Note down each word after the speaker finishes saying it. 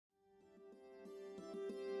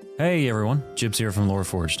Hey everyone, Jibs here from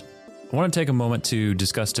LoreForged. I want to take a moment to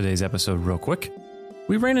discuss today's episode real quick.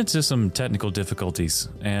 We ran into some technical difficulties,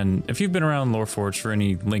 and if you've been around LoreForged for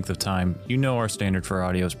any length of time, you know our standard for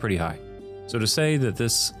audio is pretty high. So to say that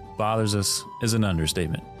this bothers us is an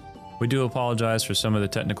understatement. We do apologize for some of the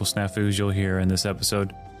technical snafus you'll hear in this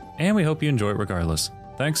episode, and we hope you enjoy it regardless.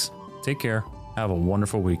 Thanks, take care, have a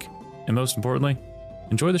wonderful week, and most importantly,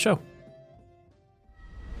 enjoy the show.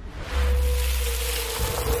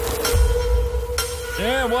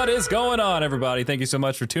 Yeah, what is going on, everybody? Thank you so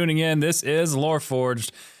much for tuning in. This is LoreForged,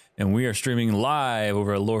 and we are streaming live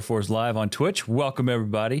over at LoreForged Live on Twitch. Welcome,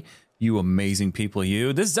 everybody, you amazing people,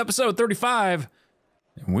 you. This is episode 35,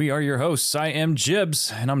 and we are your hosts. I am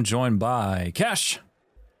Jibs, and I'm joined by Cash.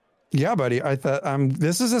 Yeah, buddy. I thought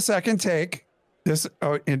this is a second take.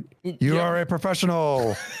 You are a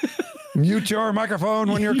professional. Mute your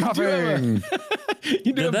microphone when you're coughing.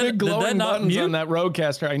 You do a big glowing buttons on that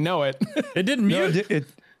Rodecaster. I know it. It didn't mute. No,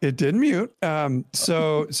 it didn't mute.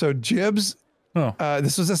 So Jibs,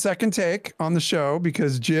 this was a second take on the show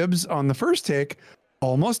because Jibs on the first take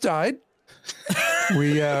almost died.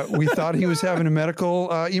 We thought he was having a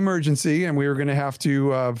medical emergency, and we were going to have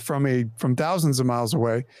to from thousands of miles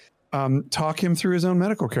away talk him through his own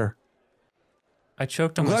medical care. I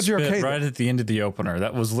choked on my spit right at the end of the opener.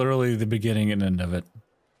 That was literally the beginning and end of it.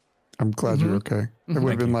 I'm glad you're okay. It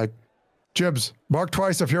would have been like, Jibs, bark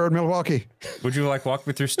twice if you're in Milwaukee. Would you like walk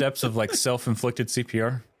me through steps of like self-inflicted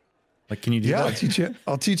CPR? Like, can you do that?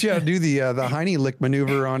 I'll teach you how to do the Heine lick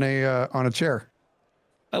maneuver on a chair.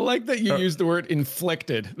 I like that you used the word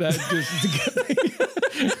inflicted. That just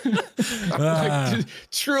to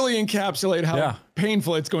truly encapsulate how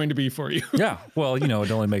painful it's going to be for you. Yeah. Well,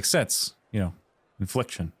 it only makes sense.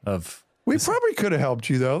 Infliction of. We probably could have helped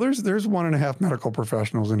you though. There's 1.5 medical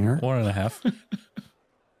professionals in here. 1.5.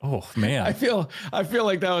 Oh man. I feel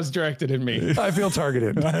like that was directed at me. I feel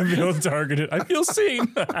targeted. I feel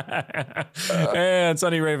seen. And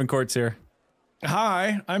Sunny Ravencourt's here.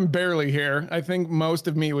 Hi, I'm barely here. I think most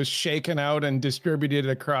of me was shaken out and distributed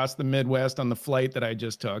across the Midwest on the flight that I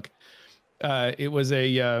just took. It was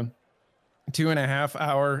a 2.5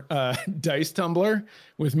 hour dice tumbler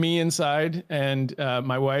with me inside and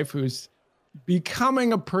my wife, who's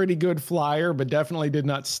becoming a pretty good flyer, but definitely did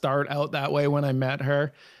not start out that way when I met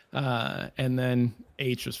her. And then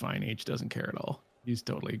H was fine. H doesn't care at all. He's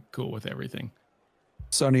totally cool with everything.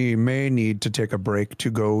 Sonny may need to take a break to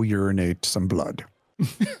go urinate some blood.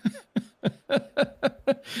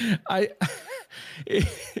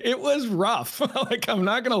 It was rough. Like, I'm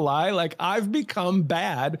not gonna lie. Like, I've become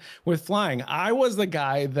bad with flying. I was the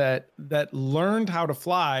guy that learned how to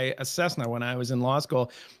fly a Cessna when I was in law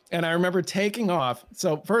school. And I remember taking off.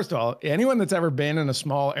 So first of all, anyone that's ever been in a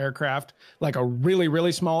small aircraft, like a really,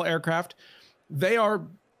 really small aircraft, they are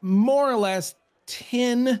more or less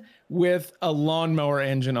tin with a lawnmower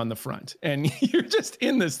engine on the front. And you're just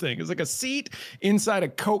in this thing. It's like a seat inside a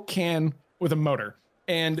Coke can with a motor.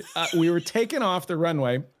 And we were taking off the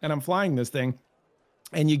runway, and I'm flying this thing,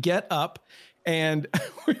 and you get up, and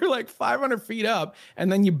we were like 500 feet up,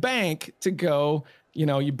 and then you bank to go,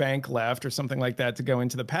 you bank left or something like that to go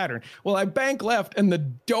into the pattern. Well, I bank left, and the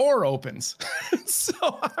door opens.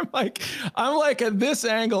 So I'm like at this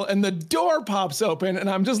angle, and the door pops open, and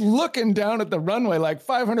I'm just looking down at the runway like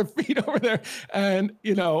 500 feet over there. And,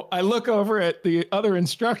 I look over at the other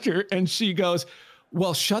instructor, and she goes,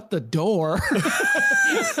 "Well, shut the door."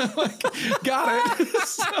 I'm like, got it.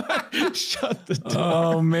 So I shut the door.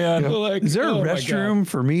 Oh man. Like, is there a restroom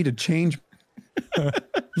for me to change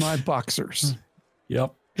my boxers?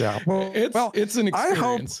 Yep. Yeah. Well, it's an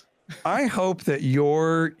experience. I hope that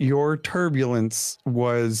your turbulence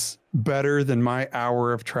was better than my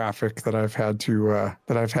hour of traffic that I've had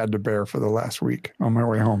to bear for the last week on my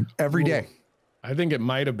way home every day. I think it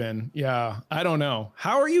might have been. Yeah. I don't know.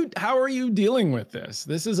 How are you dealing with this?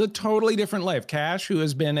 This is a totally different life. Cash, who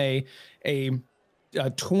has been a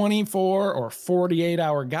 24 or 48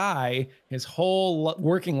 hour guy, his whole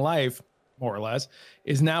working life, more or less,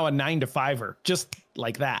 is now a 9-to-5er, just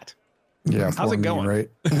like that. Yeah. How's it going? Right.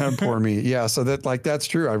 Poor me. Yeah. So that's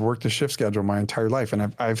true. I've worked a shift schedule my entire life,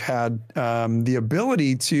 and I've had the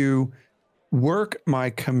ability to work my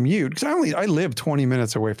commute because I live 20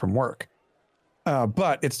 minutes away from work.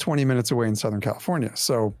 But it's 20 minutes away in Southern California.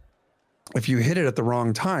 So if you hit it at the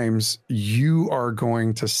wrong times, you are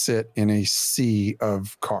going to sit in a sea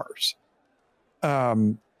of cars.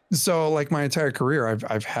 So like my entire career,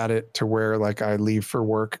 I've had it to where like I leave for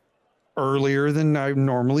work earlier than I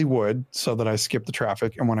normally would so that I skip the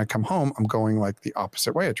traffic. And when I come home, I'm going like the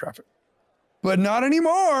opposite way of traffic, but not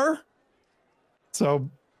anymore. So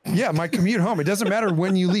Yeah, my commute home. It doesn't matter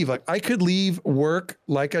when you leave. Like I could leave work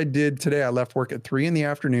like I did today. I left work at 3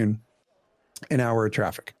 p.m, an hour of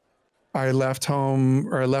traffic. I left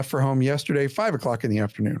for home yesterday, 5 o'clock in the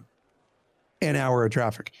afternoon, an hour of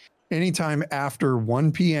traffic. Anytime after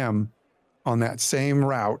 1 p.m. on that same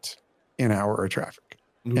route, an hour of traffic.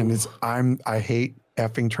 Ooh. And I hate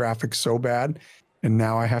effing traffic so bad. And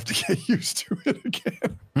now I have to get used to it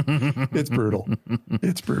again. It's brutal.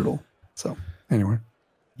 It's brutal. So anyway.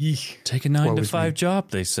 Take a 9 to 5 job,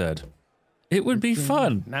 they said. It would be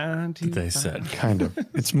fun, they said. Kind of.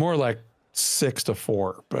 It's more like 6 to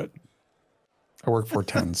 4, but I work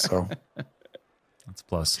 4/10, so. That's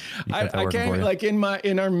plus. I can't, like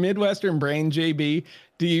in our Midwestern brain, JB,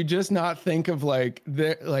 do you just not think of like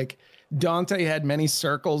Dante had many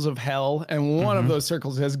circles of hell, and one of those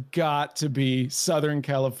circles has got to be Southern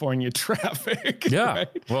California traffic. Yeah.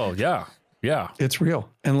 Right? Well, yeah. Yeah. It's real.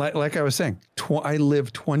 And like I was saying, I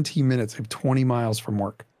live 20 minutes, I have 20 miles from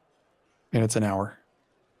work, and it's an hour.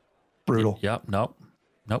 Brutal. Yep. Nope.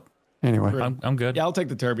 Anyway, I'm good. Yeah, I'll take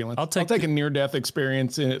the turbulence. I'll take a near-death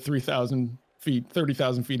experience at 3,000 feet,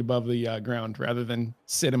 30,000 feet above the ground, rather than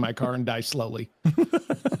sit in my car and die slowly.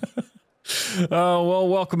 Well,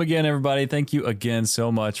 welcome again, everybody. Thank you again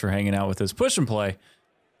so much for hanging out with us. Push and Play.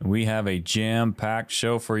 We have a jam-packed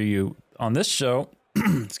show for you. On this show,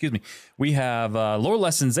 excuse me, we have Lore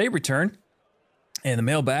Lessons, they return, and the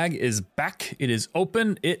mailbag is back. It is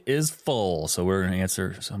open. It is full. So we're going to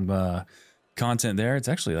answer some content there. It's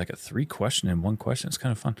actually like a 3-question in 1 question. It's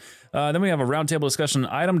kind of fun. Then we have a roundtable discussion,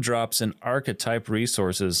 item drops, and archetype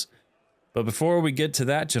resources. But before we get to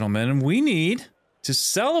that, gentlemen, we need to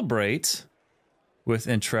celebrate with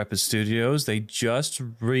Intrepid Studios. They just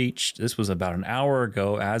reached, this was about an hour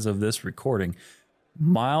ago as of this recording,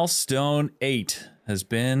 Milestone 8 has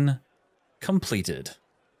been completed,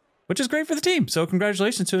 which is great for the team. So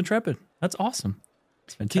congratulations to Intrepid. That's awesome.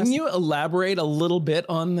 It's fantastic. Can you elaborate a little bit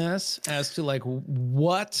on this as to like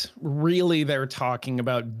what really they're talking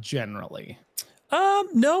about generally?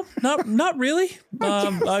 No, not really.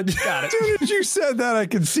 Got it. As soon as you said that, I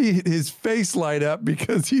could see his face light up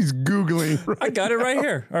because he's Googling. Right I got it right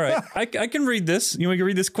here. All right. I can read this. You want me to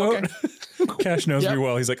read this quote? Okay. Cash knows me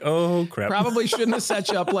well. He's like, oh, crap. Probably shouldn't have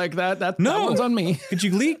set you up like that. That one's on me. Could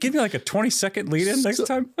you give me like a 20-second lead in next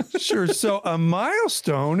time? Sure. So a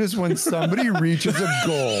milestone is when somebody reaches a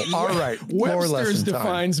goal. All right. Webster's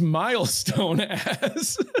defines milestone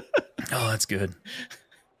as. Oh, that's good.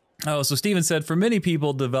 Oh, so Steven said, for many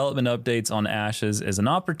people, development updates on Ashes is an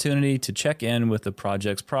opportunity to check in with the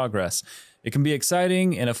project's progress. It can be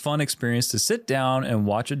exciting and a fun experience to sit down and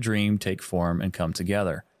watch a dream take form and come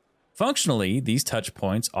together. Functionally, these touch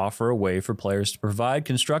points offer a way for players to provide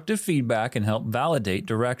constructive feedback and help validate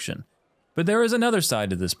direction. But there is another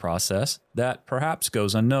side to this process that perhaps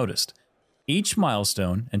goes unnoticed. Each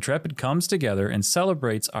milestone, Intrepid comes together and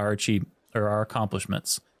celebrates our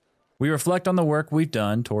accomplishments. We reflect on the work we've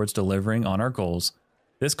done towards delivering on our goals.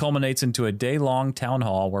 This culminates into a day-long town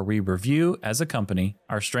hall where we review, as a company,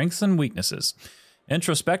 our strengths and weaknesses.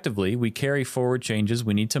 Introspectively, we carry forward changes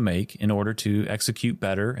we need to make in order to execute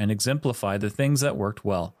better and exemplify the things that worked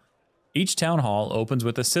well. Each town hall opens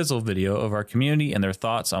with a sizzle video of our community and their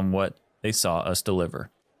thoughts on what they saw us deliver.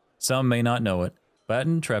 Some may not know it, but at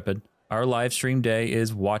Intrepid, our live stream day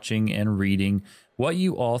is watching and reading what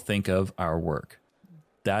you all think of our work.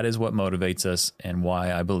 That is what motivates us and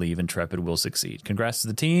why I believe Intrepid will succeed. Congrats to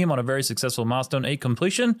the team on a very successful Milestone 8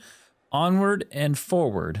 completion. Onward and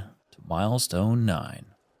forward to Milestone 9.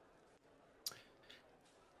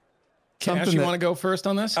 Cash, you want to go first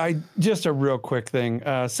on this? Just a real quick thing.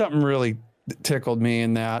 Something really tickled me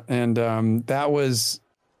in that. And that was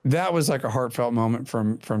like a heartfelt moment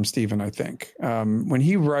from Steven, I think. When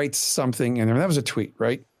he writes something in there, that was a tweet,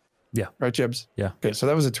 right? Yeah. Right, Jibs? Yeah. Okay, so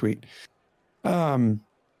that was a tweet.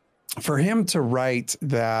 For him to write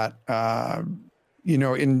that,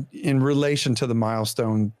 in relation to the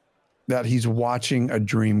milestone, that he's watching a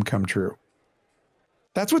dream come true.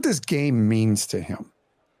 That's what this game means to him.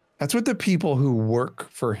 That's what the people who work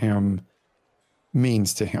for him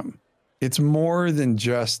means to him. It's more than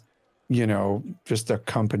just a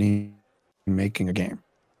company making a game.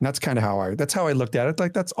 And that's kind of how I looked at it.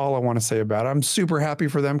 Like, that's all I want to say about it. I'm super happy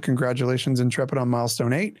for them. Congratulations, Intrepid, on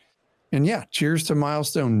Milestone 8. And yeah, cheers to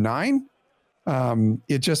Milestone 9.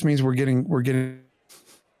 It just means we're getting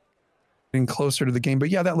closer to the game. But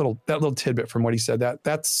yeah, that little tidbit from what he said,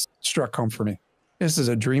 that's struck home for me. This is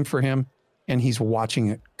a dream for him, and he's watching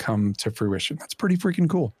it come to fruition. That's pretty freaking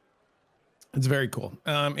cool. It's very cool.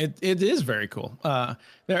 It is very cool.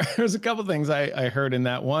 There's a couple things I heard in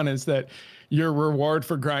that. One is that your reward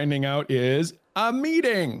for grinding out is a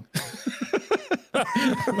meeting.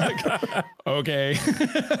 Like, okay.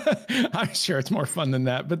 I'm sure it's more fun than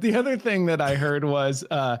that. But the other thing that I heard was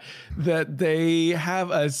that they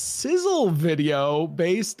have a sizzle video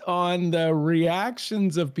based on the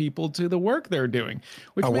reactions of people to the work they're doing,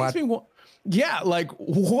 which makes me yeah, like,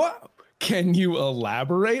 what? Can you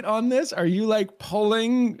elaborate on this? Are you like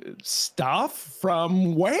pulling stuff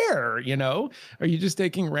from where, you know? Are you just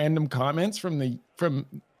taking random comments from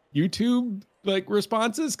YouTube like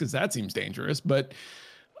responses? Because that seems dangerous, but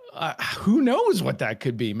who knows what that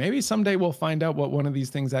could be? Maybe someday we'll find out what one of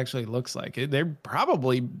these things actually looks like. They're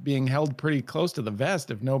probably being held pretty close to the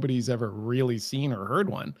vest if nobody's ever really seen or heard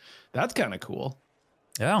one. That's kind of cool.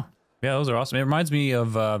 Yeah. Yeah, those are awesome. It reminds me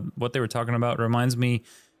of what they were talking about. It reminds me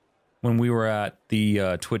when we were at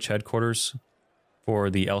the Twitch headquarters for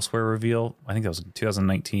the Elsewhere reveal. I think that was in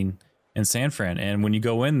 2019 in San Fran. And when you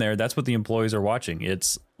go in there, that's what the employees are watching.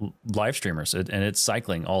 It's live streamers and it's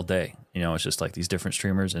cycling all day. You know, it's just like these different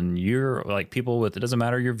streamers and you're like people with, it doesn't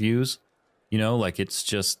matter your views, you know, like it's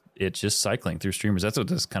just cycling through streamers. That's what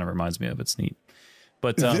this kind of reminds me of. It's neat.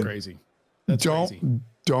 But crazy. That's crazy.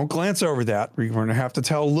 Don't glance over that. We're going to have to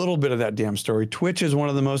tell a little bit of that damn story. Twitch is one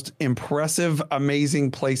of the most impressive,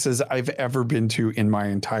 amazing places I've ever been to in my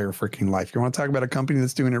entire freaking life. You want to talk about a company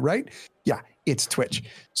that's doing it right? Yeah, it's Twitch.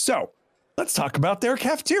 So let's talk about their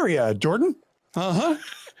cafeteria, Jordan.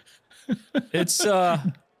 it's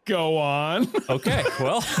go on. Okay,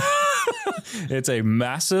 well, it's a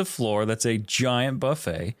massive floor that's a giant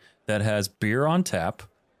buffet that has beer on tap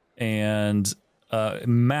and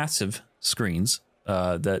massive screens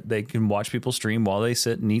that they can watch people stream while they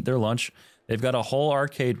sit and eat their lunch. They've got a whole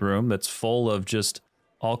arcade room that's full of just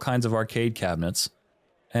all kinds of arcade cabinets.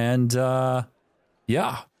 And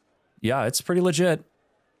yeah, it's pretty legit.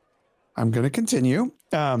 I'm going to continue.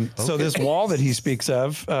 So this wall that he speaks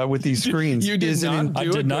of with these screens, I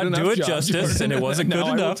did not do it justice, and it wasn't good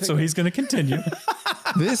enough. So he's going to continue.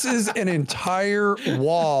 This is an entire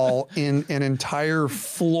wall in an entire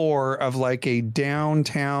floor of like a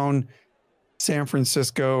downtown San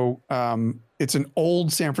Francisco. It's an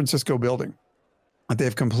old San Francisco building that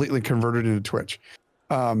they've completely converted into Twitch.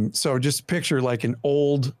 So just picture like an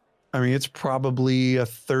old, I mean, it's probably a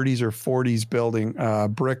 30s or 40s building,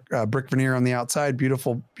 brick veneer on the outside,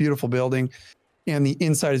 beautiful, beautiful building. And the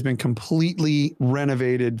inside has been completely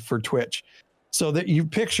renovated for Twitch. So that you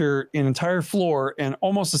picture an entire floor and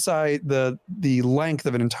almost the length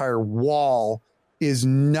of an entire wall is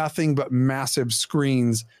nothing but massive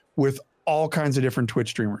screens with all kinds of different Twitch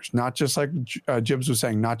streamers, not just like Jibs was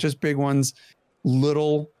saying, not just big ones,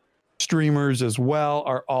 little streamers as well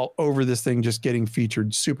are all over this thing, just getting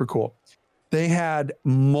featured. Super cool. They had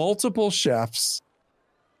multiple chefs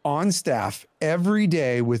on staff every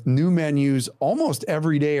day with new menus almost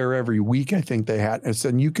every day or every week. I think they had. And so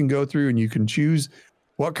you can go through and you can choose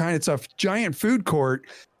what kind of stuff. Giant food court,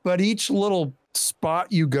 but each little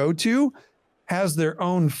spot you go to has their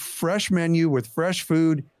own fresh menu with fresh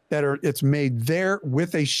food it's made there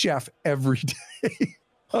with a chef every day.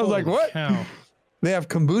 I was like, what? Cow. They have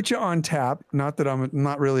kombucha on tap. Not that I'm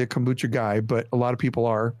not really a kombucha guy, but a lot of people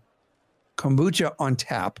are. Kombucha on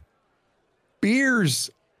tap. Beers,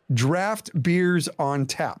 draft beers on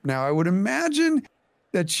tap. Now, I would imagine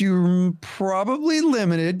that you're probably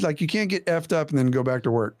limited. Like you can't get effed up and then go back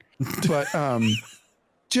to work. But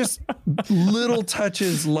just little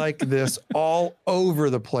touches like this all over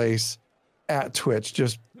the place at Twitch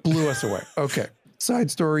just blew us away. Okay. Side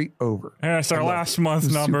story over. Yeah, it's our last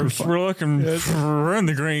month numbers. We're looking, we're in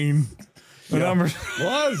the green. The numbers.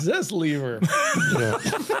 What is this lever? Yeah.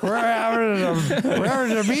 We're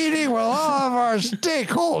having a meeting with all of our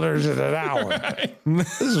stakeholders in an hour. Right.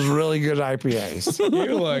 This is really good IPAs.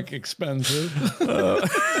 You look expensive.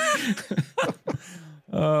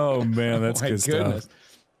 Oh man, that's good stuff.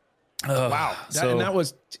 Wow.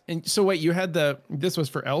 So wait, you had this was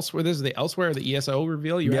for Elsewhere. This is the Elsewhere, the ESO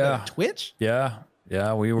reveal. You had it at Twitch? Yeah.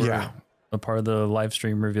 We were a part of the live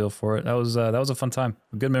stream reveal for it. That was a fun time.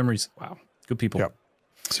 Good memories. Wow. Good people. Yep.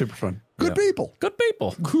 Super fun. Good people.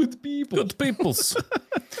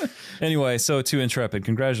 Anyway, so to Intrepid,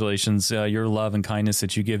 congratulations. Your love and kindness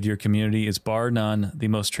that you give to your community is bar none the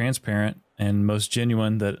most transparent and most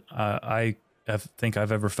genuine that I think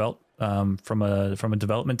I've ever felt. From a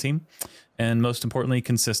development team, and most importantly,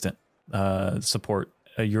 consistent support.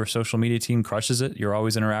 Your social media team crushes it. You're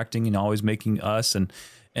always interacting and always making us and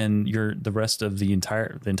the rest of the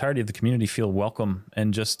entirety of the community feel welcome.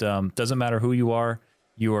 And just doesn't matter who you are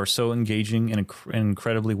so engaging and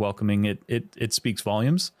incredibly welcoming. It speaks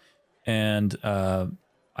volumes, and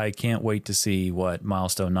I can't wait to see what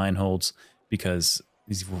Milestone 9 holds, because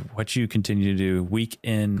what you continue to do week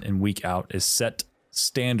in and week out is set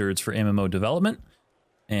standards for MMO development,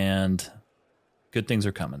 and good things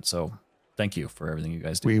are coming. So thank you for everything you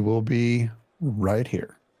guys do. We will be right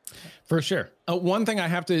here. For sure. One thing I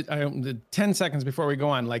have to, 10 seconds before we go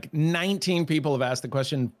on, like 19 people have asked the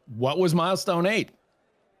question, what was Milestone 8?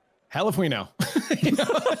 Hell if we know.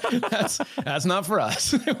 That's not for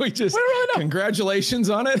us. We just, really congratulations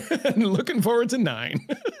on it and looking forward to 9.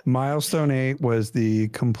 Milestone 8 was the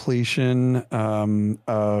completion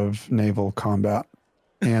of naval combat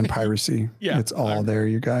and piracy. Yeah. It's all there,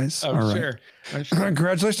 you guys. Oh, all sure. Right.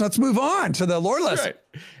 Congratulations. Let's move on to the lore lesson.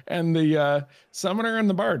 Right. And the summoner and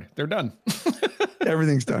the bard, they're done.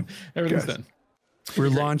 Everything's done. Everything's done. We're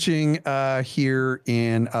launching here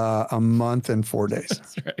in a month and 4 days.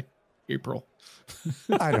 That's right. April.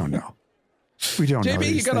 I don't know. We don't know.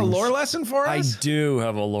 JB, you got a lore lesson for us? I do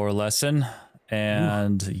have a lore lesson.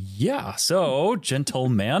 And yeah, so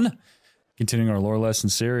gentlemen, continuing our lore lesson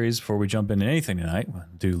series, before we jump into anything tonight, we'll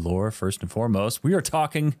do lore first and foremost. We are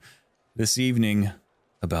talking this evening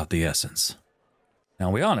about the essence. Now,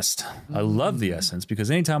 I'll be honest, I love the essence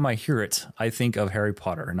because anytime I hear it, I think of Harry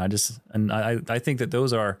Potter, and I think that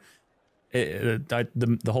those are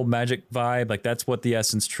the whole magic vibe. Like, that's what the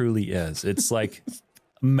essence truly is. It's like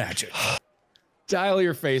magic. Dial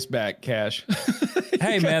your face back, Cash.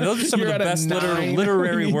 Hey, man, those are some of the best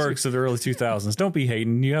literary works of the early 2000s. Don't be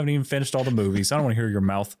hating. You haven't even finished all the movies. I don't want to hear your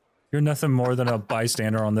mouth. You're nothing more than a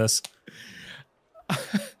bystander on this.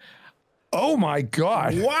 Oh my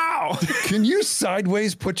God. Wow. Can you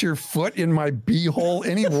sideways put your foot in my beehole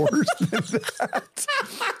any worse than that?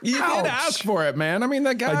 You did ask for it, man. I mean,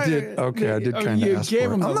 that guy. I did. Okay, I did kind of ask for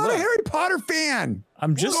it. I'm not a Harry Potter fan.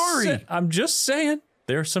 I'm just saying,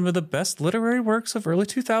 they're some of the best literary works of early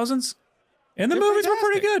 2000s. And the movies were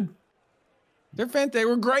pretty good. They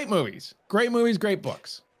were great movies. Great movies, great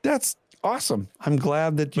books. That's awesome. I'm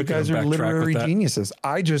glad that you guys are literary geniuses.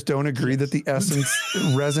 I just don't agree that the essence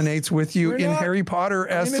resonates with you in Harry Potter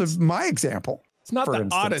as my example. It's not the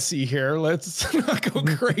Odyssey here. Let's not go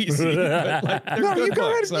crazy. No, you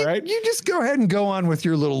go ahead. All right? You just go ahead and go on with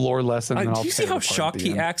your little lore lesson. And do you see how shocked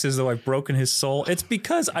he acts as though I've broken his soul? It's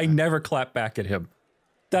because I never clap back at him.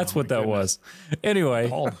 That's what that was. Anyway,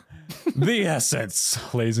 the essence,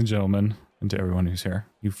 ladies and gentlemen, and to everyone who's here,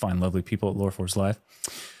 you fine, lovely people at LoreForged Live.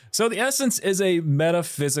 So the essence is a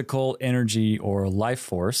metaphysical energy or life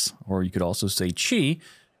force, or you could also say chi,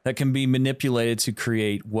 that can be manipulated to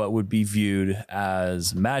create what would be viewed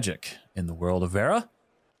as magic in the world of Verra.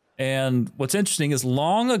 And what's interesting is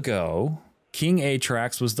long ago, King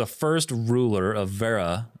Atrax was the first ruler of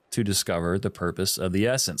Verra to discover the purpose of the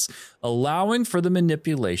essence, allowing for the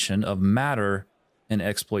manipulation of matter and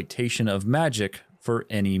exploitation of magic for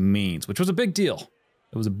any means, which was a big deal.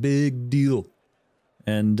 It was a big deal.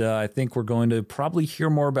 And I think we're going to probably hear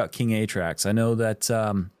more about King Atrax. I know that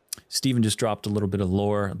Steven just dropped a little bit of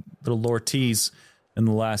lore tease in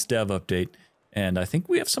the last dev update. And I think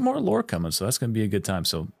we have some more lore coming, so that's going to be a good time.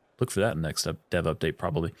 So look for that in the next dev update,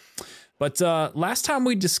 probably. But last time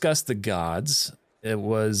we discussed the gods, it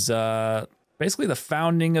was basically the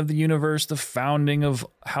founding of the universe, the founding of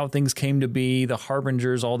how things came to be, the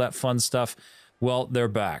harbingers, all that fun stuff. Well, they're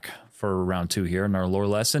back for round 2 here in our lore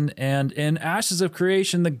lesson. And in Ashes of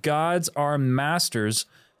Creation, the gods are masters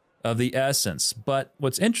of the essence. But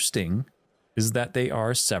what's interesting is that they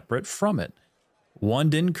are separate from it. One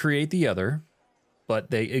didn't create the other, but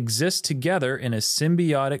they exist together in a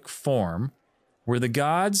symbiotic form where the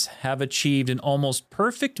gods have achieved an almost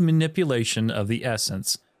perfect manipulation of the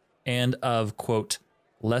essence and of, quote,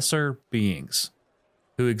 lesser beings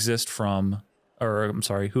who exist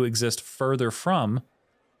who exist further from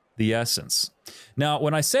the essence. Now,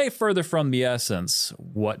 when I say further from the essence,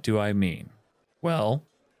 what do I mean? Well,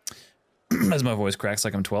 as my voice cracks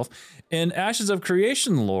like I'm 12, in Ashes of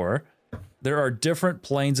Creation lore, there are different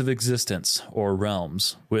planes of existence or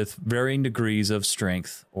realms with varying degrees of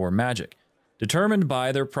strength or magic, determined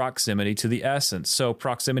by their proximity to the essence. So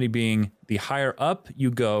proximity being the higher up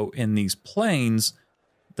you go in these planes,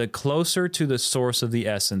 the closer to the source of the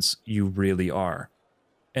essence you really are.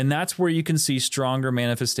 And that's where you can see stronger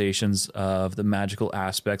manifestations of the magical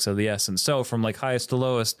aspects of the essence. So from like highest to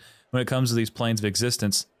lowest, when it comes to these planes of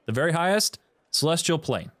existence, the very highest, celestial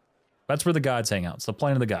plane. That's where the gods hang out. It's the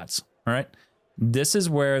plane of the gods. All right. This is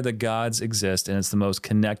where the gods exist, and it's the most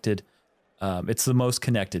connected. It's the most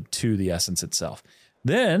connected to the essence itself.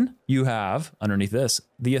 Then you have underneath this,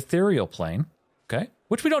 the ethereal plane. Okay.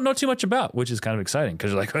 Which we don't know too much about, which is kind of exciting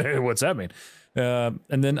because you're like, hey, what's that mean? And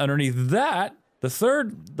then underneath that, the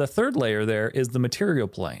third layer there is the material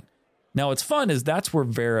plane. Now, what's fun is that's where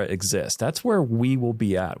Verra exists. That's where we will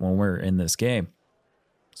be at when we're in this game.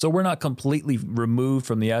 So we're not completely removed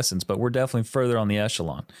from the essence, but we're definitely further on the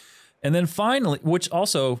echelon. And then finally, which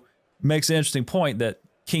also makes an interesting point that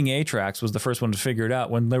King Atrax was the first one to figure it out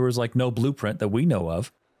when there was like no blueprint that we know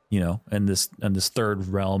of, you know, in this third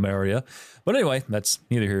realm area. But anyway, that's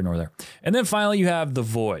neither here nor there. And then finally you have the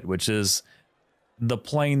Void, which is the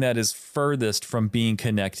plane that is furthest from being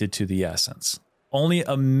connected to the essence. Only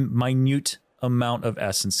a minute amount of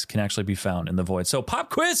essence can actually be found in the Void. So pop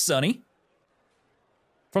quiz, Sonny.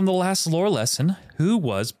 From the last lore lesson, who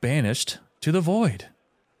was banished to the Void?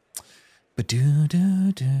 The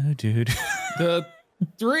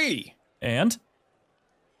 3. And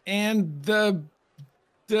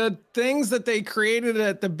the things that they created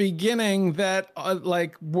at the beginning that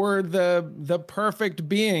like were the perfect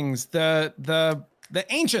beings, the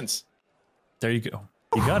ancients. There you go.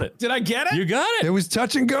 You got it. Did I get it? You got it. It was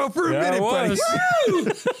touch and go for a minute, buddy.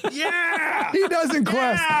 Yeah. He doesn't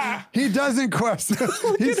quest. Yeah. He doesn't quest.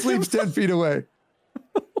 He sleeps 10 feet away.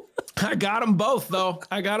 I got them both, though.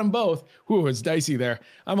 I got them both. Ooh, it's dicey there.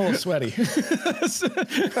 I'm a little sweaty.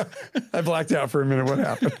 I blacked out for a minute. What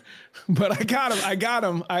happened? But I got him. I got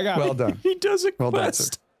him. Well done. He doesn't Well done,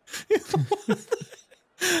 quest.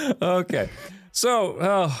 Okay.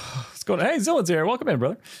 So, let's go. Hey, Zillad's here. Welcome in,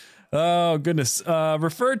 brother. Oh, goodness.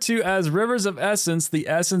 Referred to as rivers of essence, the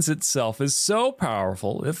essence itself is so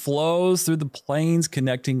powerful, it flows through the planes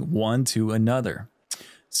connecting one to another.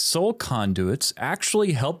 Soul conduits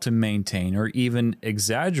actually help to maintain or even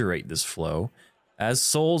exaggerate this flow, as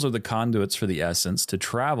souls are the conduits for the essence to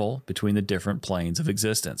travel between the different planes of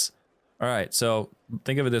existence. All right, so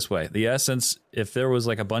think of it this way. The essence, if there was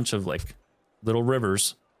like a bunch of like little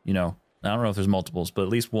rivers, you know, I don't know if there's multiples, but at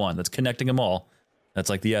least one that's connecting them all, that's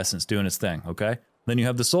like the essence doing its thing, okay? Then you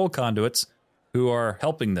have the soul conduits who are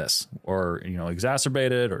helping this, or, you know,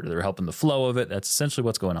 exacerbate it, or they're helping the flow of it. That's essentially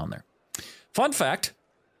what's going on there. Fun fact.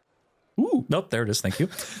 Ooh, nope, there it is. Thank you.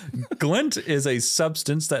 Glint is a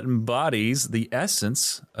substance that embodies the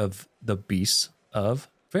essence of the beasts of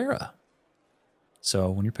Verra. So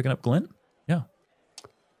when you're picking up Glint, yeah.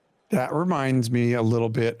 That reminds me a little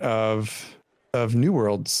bit of New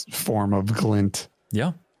World's form of Glint.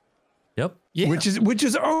 Yeah. Yep. Yeah. Which is what?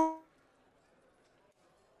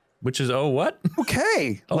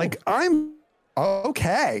 Okay. Oh. Like I'm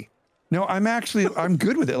okay. No, I'm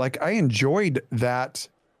good with it. Like I enjoyed that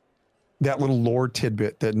little lore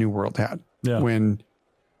tidbit that New World had. Yeah. When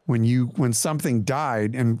something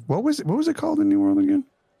died, and what was it called in New World again?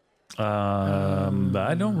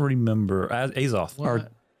 I don't remember. Azoth. Or,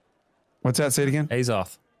 what's that? Say it again.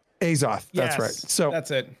 Azoth. Azoth. Yes, that's right. So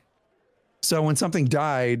that's it. So when something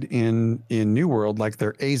died in New World, like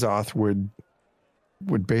their Azoth would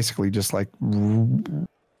basically just like would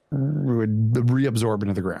reabsorb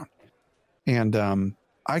into the ground. And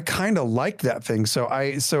I kind of liked that thing. So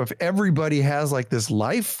if everybody has like this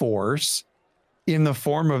life force in the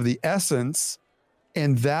form of the essence,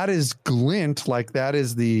 and that is Glint, like that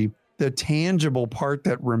is the tangible part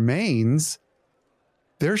that remains,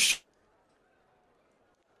 there should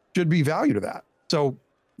be value to that. So,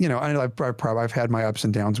 you know, I've had my ups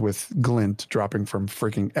and downs with Glint dropping from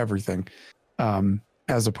freaking everything,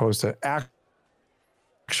 as opposed to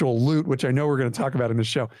actual loot, which I know we're going to talk about in the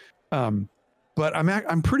show. But I'm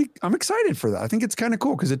excited for that. I think it's kind of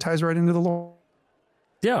cool because it ties right into the lore.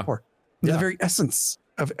 Yeah. The very essence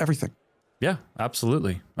of everything. Yeah,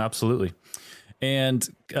 absolutely. Absolutely. And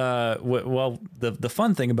well, the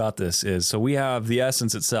fun thing about this is, so we have the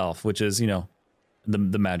essence itself, which is, you know,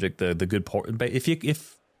 the magic, the good part. But if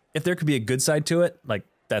there could be a good side to it, like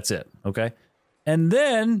that's it. Okay. And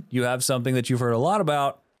then you have something that you've heard a lot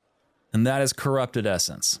about, and that is corrupted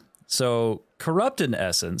essence. So corrupted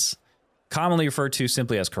essence, commonly referred to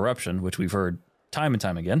simply as corruption, which we've heard time and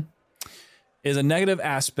time again, is a negative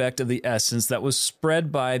aspect of the essence that was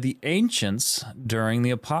spread by the ancients during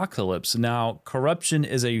the apocalypse. Now, corruption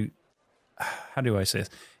is how do I say this?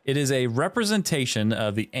 It is a representation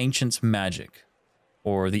of the ancients' magic,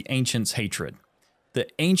 or the ancients' hatred. The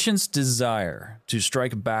ancients' desire to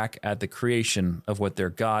strike back at the creation of what their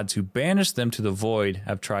gods who banished them to the void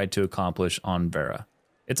have tried to accomplish on Verra.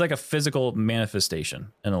 It's like a physical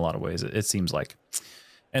manifestation in a lot of ways, it seems like.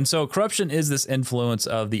 And so corruption is this influence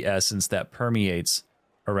of the essence that permeates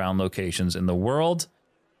around locations in the world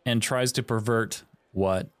and tries to pervert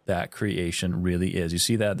what that creation really is. You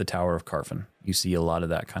see that at the Tower of Carfen. You see a lot of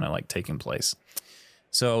that kind of like taking place.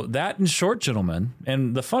 So that in short, gentlemen,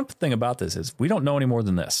 and the fun thing about this is we don't know any more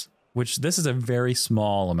than this, which this is a very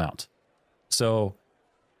small amount. So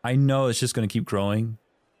I know it's just going to keep growing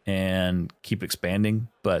and keep expanding,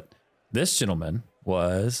 but This gentleman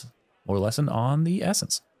was more lesson on the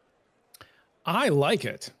essence. I like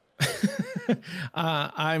it.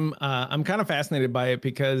 I'm kind of fascinated by it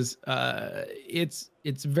because it's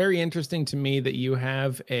very interesting to me that you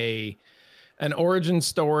have an origin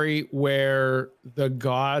story where the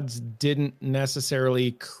gods didn't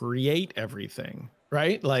necessarily create everything,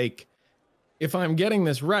 right? Like, if I'm getting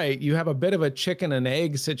this right, you have a bit of a chicken and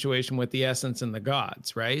egg situation with the essence and the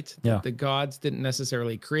gods, right? Yeah. The gods didn't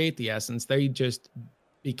necessarily create the essence. They just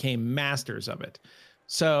became masters of it.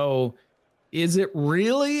 So is it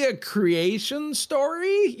really a creation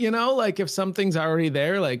story? You know, like if something's already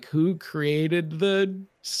there, like who created the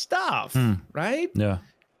stuff, right? Yeah.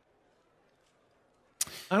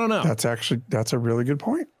 I don't know. That's a really good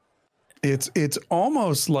point. It's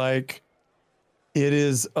almost like it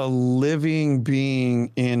is a living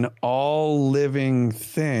being in all living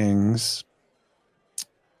things.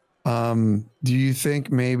 Do you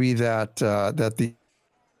think maybe that the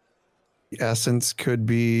essence could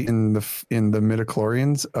be in the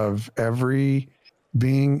midichlorians of every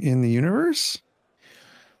being in the universe?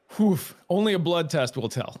 Oof, only a blood test will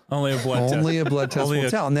tell. Only a blood test. Only a blood test will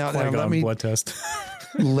tell. Now let me blood test.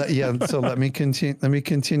 So let me continue. Let me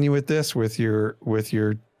continue with this with your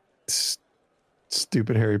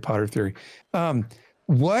stupid Harry Potter theory.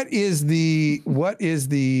 What is the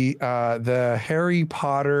Harry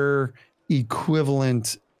Potter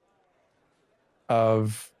equivalent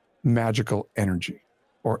of magical energy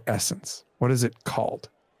or essence? What is it called?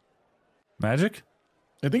 Magic?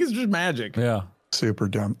 I think it's just magic. Yeah. Super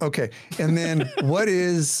dumb. Okay. And then what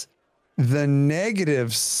is the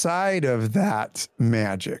negative side of that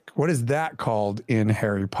magic? What is that called in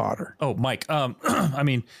Harry Potter? Oh, Mike. I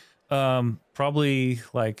mean, probably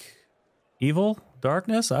like evil,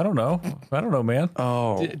 darkness. I don't know, man.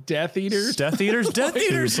 Oh, Death Eaters. Death Eaters. Death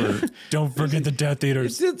Eaters. Don't forget the Death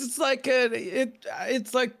Eaters. It's like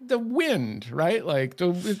it's like the wind, right? Like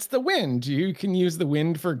it's the wind. You can use the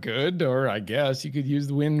wind for good, or I guess you could use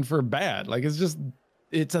the wind for bad. Like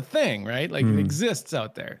it's a thing, right? Like it exists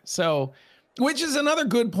out there. So, which is another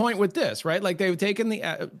good point with this, right? Like they've taken the.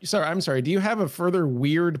 I'm sorry. Do you have a further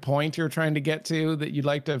weird point you're trying to get to that you'd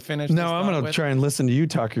like to finish? No, I'm going to try and listen to you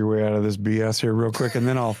talk your way out of this BS here real quick, and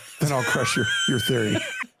then I'll crush your theory.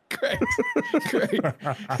 Great.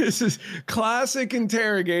 This is classic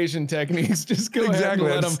interrogation techniques. Just go ahead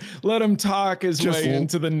and let him talk his way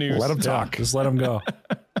into the news. Let him talk. Just let him go.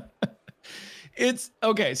 It's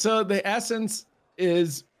okay. So the essence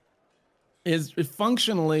is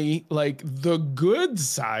functionally like the good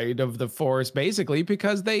side of the force, basically,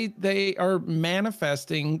 because they are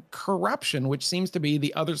manifesting corruption, which seems to be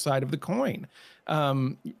the other side of the coin.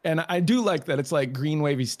 And I do like that it's like green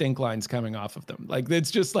wavy stink lines coming off of them. Like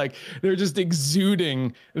it's just like they're just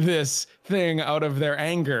exuding this thing out of their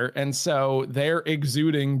anger. And so they're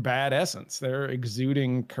exuding bad essence. They're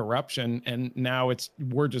exuding corruption. And now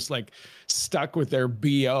we're just like stuck with their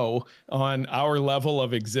BO on our level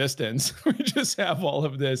of existence. We just have all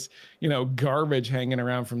of this, garbage hanging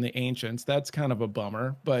around from the ancients. That's kind of a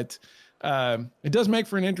bummer, but it does make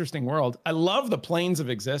for an interesting world. I love the planes of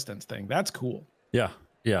existence thing. That's cool. Yeah.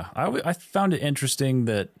 I found it interesting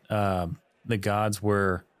that the gods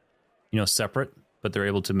were, separate, but they're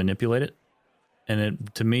able to manipulate it. And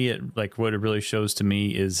to me, what it really shows to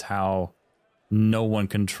me is how no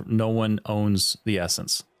one owns the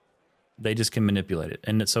essence. They just can manipulate it,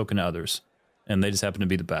 and so can others. And they just happen to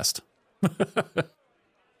be the best.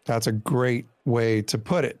 That's a great way to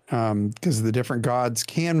put it, because the different gods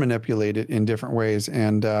can manipulate it in different ways.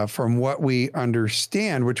 And from what we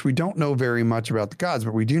understand, which we don't know very much about the gods,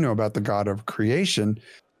 but we do know about the god of creation,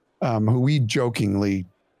 who we jokingly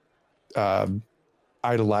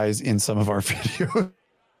idolize in some of our videos.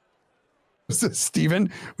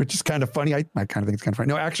 Stephen, which is kind of funny. I kind of think it's kind of funny.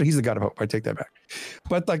 No, actually, he's the god of hope. I take that back.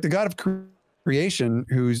 But like the god of creation,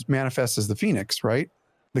 who's manifests as the phoenix, right?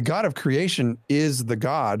 The god of creation is the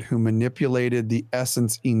god who manipulated the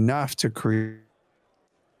essence enough to create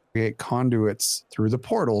conduits through the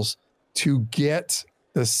portals to get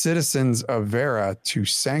the citizens of Verra to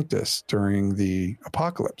Sanctus during the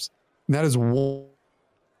apocalypse. And that is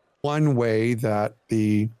one way that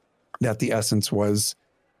the essence was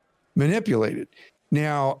manipulated.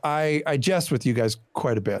 Now, I jest with you guys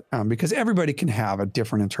quite a bit because everybody can have a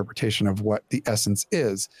different interpretation of what the essence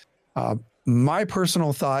is. My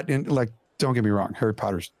personal thought, and don't get me wrong, Harry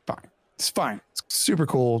Potter's fine. It's fine. It's super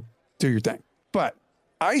cool. Do your thing. But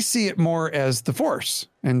I see it more as the Force.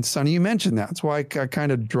 And Sonny, you mentioned that. That's why I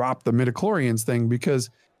kind of dropped the midichlorians thing, because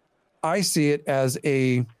I see it as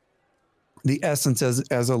the essence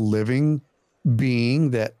as a living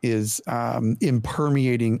being that is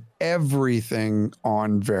impermeating everything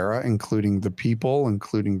on Verra, including the people,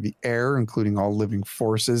 including the air, including all living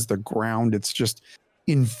forces, the ground. It's just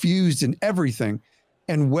infused in everything.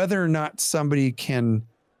 And whether or not somebody can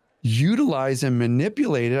utilize and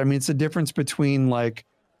manipulate it, I mean, it's a difference between like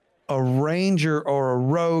a ranger or a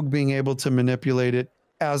rogue being able to manipulate it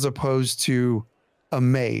as opposed to a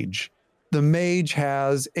mage. The mage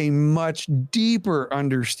has a much deeper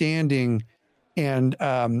understanding and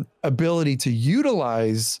ability to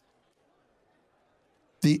utilize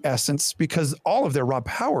the essence, because all of their raw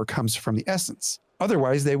power comes from the essence.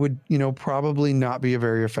 Otherwise, they would, probably not be a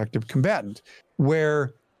very effective combatant.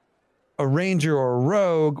 Where a ranger or a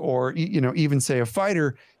rogue, or even say a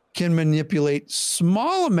fighter, can manipulate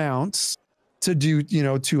small amounts to do,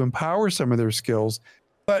 to empower some of their skills,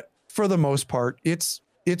 but for the most part, it's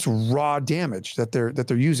raw damage that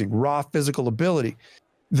they're using, raw physical ability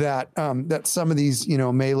that some of these,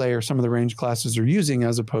 melee or some of the range classes are using,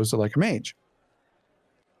 as opposed to like a mage.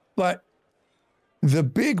 But the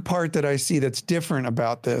big part that I see that's different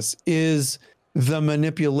about this is the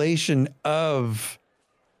manipulation of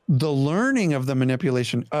the learning of the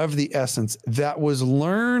manipulation of the essence that was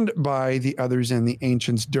learned by the others and the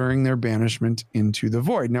ancients during their banishment into the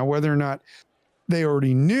void. Now, whether or not they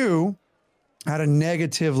already knew how to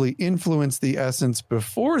negatively influence the essence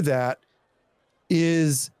before that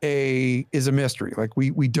is a mystery. Like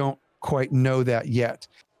we don't quite know that yet.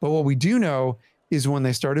 But what we do know is when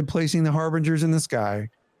they started placing the harbingers in the sky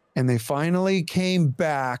and they finally came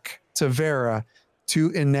back to Verra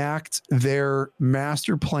to enact their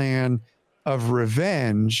master plan of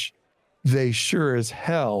revenge, they sure as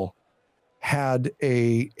hell had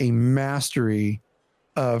a mastery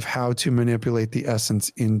of how to manipulate the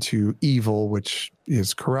essence into evil, which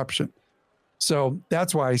is corruption. So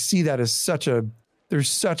that's why I see that as there's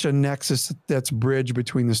such a nexus that's bridged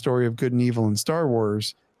between the story of good and evil in Star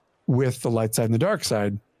Wars with the light side and the dark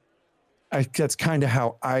side. That's kind of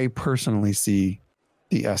how I personally see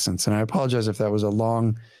the essence. And I apologize if that was a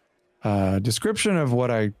long description of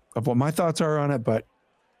what my thoughts are on it, but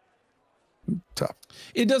tough.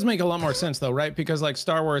 It does make a lot more sense though, right? Because like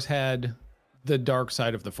Star Wars had the dark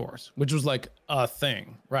side of the Force, which was like a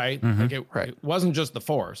thing, right? Mm-hmm. Like it wasn't just the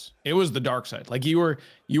Force, it was the dark side. Like you were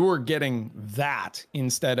getting that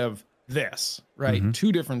instead of this, right? Mm-hmm.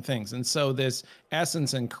 Two different things. And so this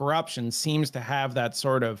essence and corruption seems to have that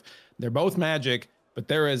sort of, they're both magic, but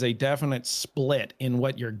there is a definite split in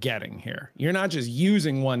what you're getting here. You're not just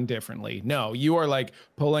using one differently. No, you are like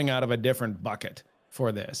pulling out of a different bucket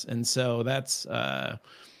for this. And so that's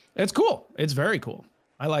it's cool. It's very cool.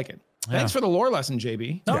 I like it. Thanks for the lore lesson,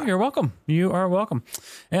 JB. Oh, you're welcome. You are welcome.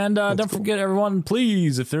 And don't forget, everyone,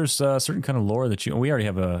 please, if there's a certain kind of lore that we already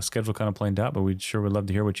have a schedule kind of planned out, but we sure would love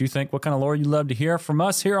to hear what you think. What kind of lore you'd love to hear from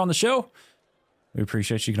us here on the show? We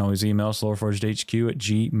appreciate you. You can always email us,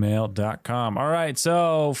 LoreForgedHQ@gmail.com. All right,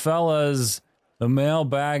 so fellas, the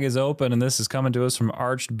mailbag is open, and this is coming to us from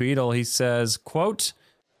Arched Beetle. He says, quote,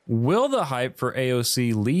 will the hype for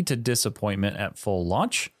AOC lead to disappointment at full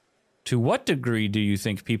launch? To what degree do you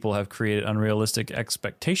think people have created unrealistic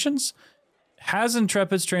expectations? Has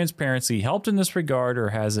Intrepid's transparency helped in this regard, or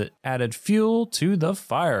has it added fuel to the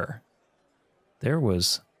fire? There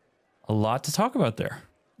was a lot to talk about there.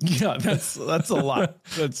 Yeah, that's a lot.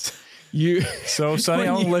 That's you. So, Sonny,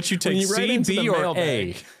 I'll let you take C, B, or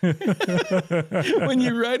A. When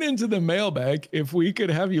you write into the mailbag, if we could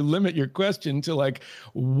have you limit your question to like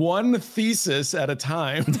one thesis at a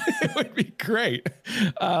time, it would be great.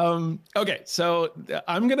 Okay, so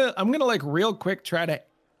I'm gonna like real quick try to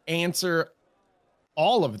answer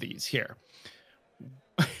all of these here.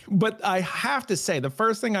 But I have to say, the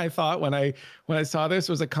first thing I thought when I saw this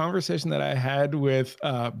was a conversation that I had with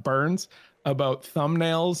Burns about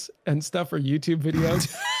thumbnails and stuff for YouTube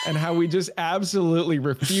videos and how we just absolutely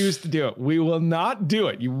refuse to do it. We will not do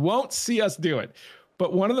it. You won't see us do it.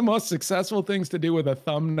 But one of the most successful things to do with a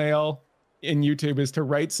thumbnail in YouTube is to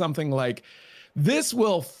write something like, this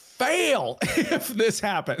will fail if this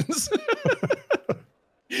happens.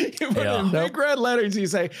 You put in big red letters, you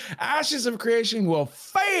say, Ashes of Creation will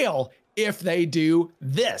fail if they do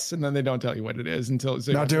this. And then they don't tell you what it is until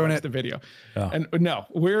so not doing it. The video. Oh. And no,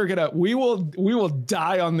 we will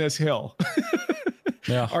die on this hill.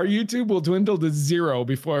 Yeah. Our YouTube will dwindle to 0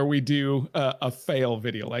 before we do a fail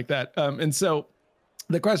video like that. And so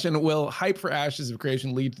the question, will hype for Ashes of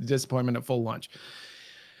Creation lead to disappointment at full launch?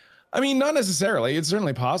 I mean, not necessarily. It's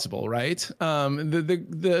certainly possible, right?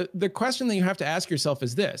 The question that you have to ask yourself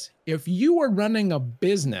is this. If you are running a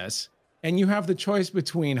business and you have the choice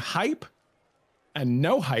between hype and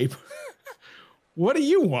no hype, what do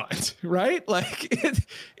you want, right? Like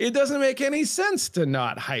it doesn't make any sense to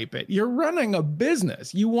not hype it. You're running a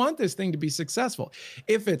business. You want this thing to be successful.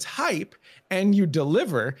 If it's hype and you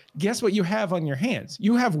deliver, guess what you have on your hands?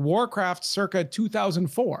 You have Warcraft circa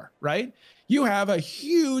 2004, right? You have a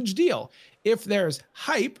huge deal. If there's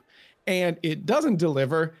hype and it doesn't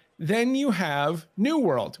deliver, then you have New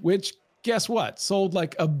World, which guess what? Sold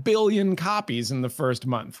like 1 billion copies in the first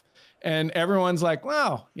month. And everyone's like,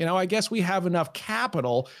 wow, you know, I guess we have enough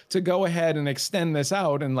capital to go ahead and extend this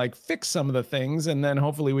out and like fix some of the things. And then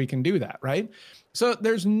hopefully we can do that, right? So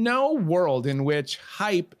there's no world in which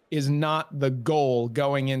hype is not the goal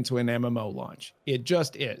going into an MMO launch. It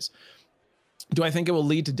just is. Do I think it will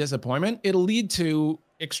lead to disappointment? It'll lead to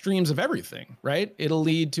extremes of everything, right? It'll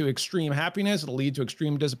lead to extreme happiness. It'll lead to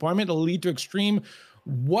extreme disappointment. It'll lead to extreme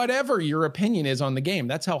whatever your opinion is on the game.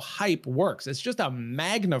 That's how hype works. It's just a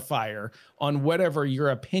magnifier on whatever your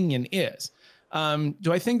opinion is.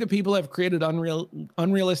 Do I think that people have created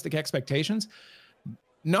unrealistic expectations?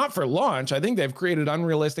 Not for launch. I think they've created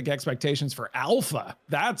unrealistic expectations for alpha.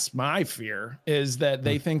 That's my fear, is that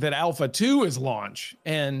they think that alpha 2 is launch.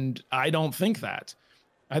 And I don't think that.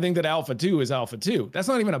 I think that alpha 2 is alpha 2. That's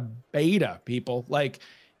not even a beta, people. Like,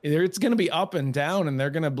 it's going to be up and down, and they're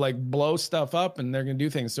going to like blow stuff up, and they're going to do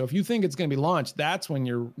things. So if you think it's going to be launched, that's when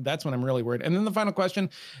I'm really worried. And then the final question,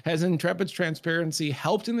 has Intrepid's transparency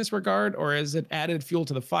helped in this regard, or has it added fuel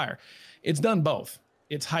to the fire? It's done both.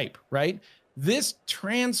 It's hype, right? This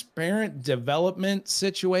transparent development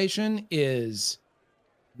situation is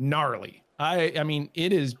gnarly. I mean,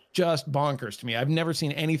 it is just bonkers to me. I've never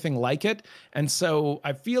seen anything like it. And so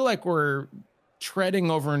I feel like we're treading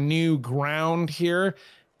over new ground here.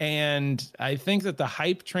 And I think that the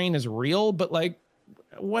hype train is real, but like,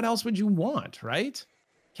 what else would you want, right?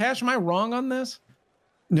 Cash, am I wrong on this?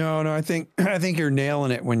 No, I think you're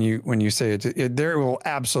nailing it when you say it. There will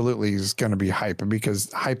absolutely is going to be hype,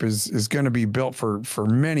 because hype is going to be built for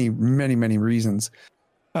many reasons.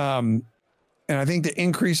 And I think the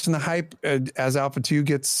increase in the hype as Alpha 2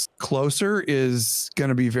 gets closer is going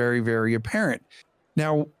to be very, very apparent.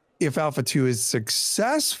 Now, if Alpha 2 is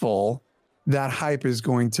successful, that hype is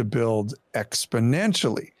going to build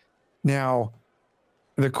exponentially. Now,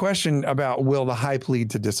 the question about will the hype lead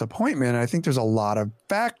to disappointment, I think there's a lot of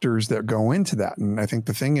factors that go into that. And I think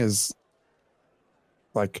the thing is,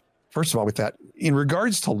 like, first of all, with that, in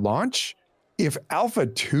regards to launch, if Alpha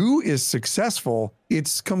 2 is successful,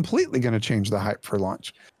 it's completely going to change the hype for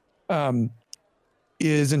launch.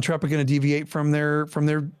 Is Intrepid going to deviate from their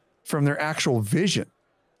actual vision?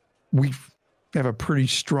 We have a pretty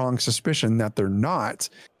strong suspicion that they're not.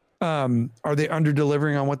 Are they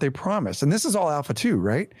under-delivering on what they promised? And this is all Alpha 2,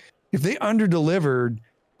 right? If they under-delivered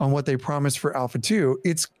on what they promised for Alpha 2,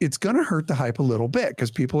 it's going to hurt the hype a little bit,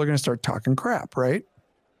 because people are going to start talking crap, right?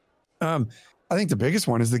 I think the biggest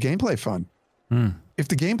one is the gameplay fun. If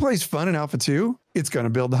the gameplay is fun in Alpha 2, it's going to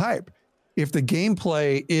build the hype. If the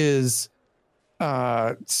gameplay is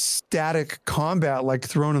static combat like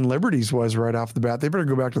Throne and Liberties was right off the bat, they better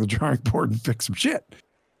go back to the drawing board and fix some shit,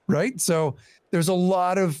 right? So there's a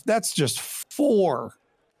lot of, that's just four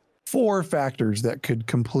factors that could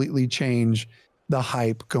completely change the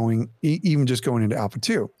hype going, even just going into Alpha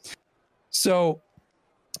 2. So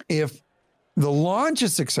if the launch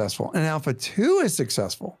is successful and Alpha 2 is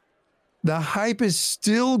successful, the hype is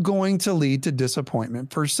still going to lead to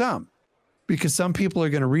disappointment for some, because some people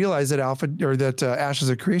are going to realize that Ashes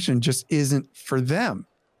of Creation just isn't for them.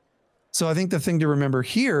 So I think the thing to remember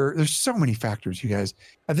here, there's so many factors, you guys.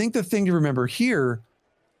 I think the thing to remember here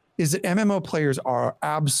is that MMO players are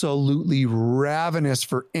absolutely ravenous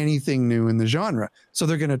for anything new in the genre. So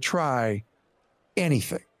they're going to try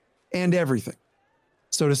anything and everything.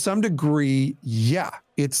 So to some degree, yeah,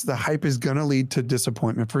 the hype is going to lead to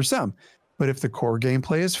disappointment for some. But if the core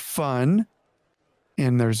gameplay is fun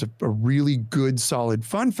and there's a really good, solid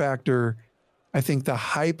fun factor, I think the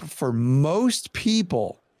hype for most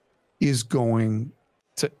people is going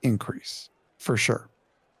to increase for sure.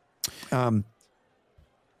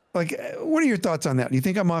 Like, what are your thoughts on that? Do you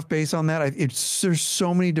think I'm off base on that? There's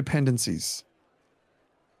so many dependencies.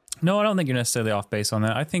 No, I don't think you're necessarily off base on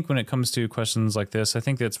that. I think when it comes to questions like this, I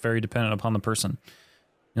think that's very dependent upon the person.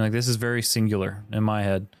 You know, like, this is very singular in my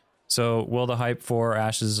head. So will the hype for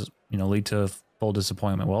Ashes, lead to full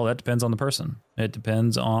disappointment? Well, that depends on the person. It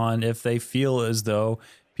depends on if they feel as though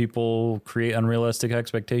people create unrealistic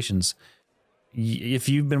expectations. If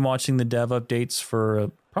you've been watching the dev updates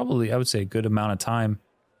for probably, I would say, a good amount of time,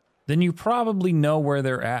 then you probably know where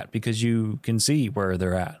they're at, because you can see where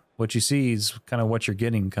they're at. What you see is kind of what you're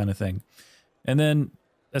getting, kind of thing. And then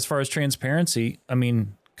as far as transparency, I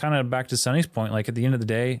mean, kind of back to Sonny's point, like at the end of the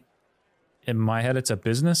day, in my head, it's a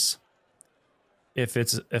business.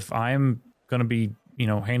 If I'm going to be,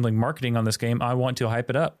 handling marketing on this game, I want to hype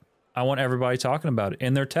it up. I want everybody talking about it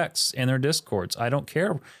in their texts, in their discords. I don't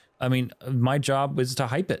care. I mean, my job is to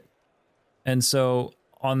hype it. And so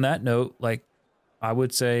on that note, like, I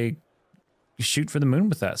would say shoot for the moon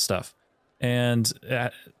with that stuff. And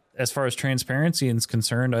as far as transparency is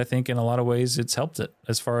concerned, I think in a lot of ways it's helped it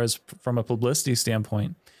as far as from a publicity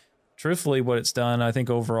standpoint. Truthfully, what it's done, I think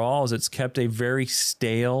overall, is it's kept a very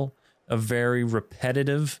stale, a very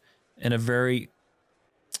repetitive, and a very,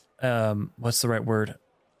 what's the right word?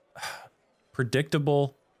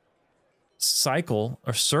 Predictable cycle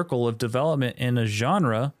or circle of development in a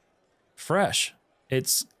genre fresh.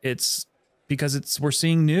 It's because we're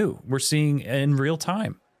seeing in real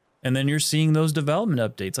time. And then you're seeing those development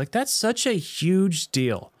updates. Like, that's such a huge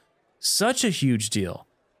deal. Such a huge deal.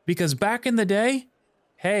 Because back in the day,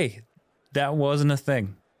 hey, that wasn't a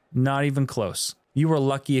thing. Not even close. You were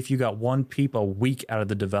lucky if you got one peep a week out of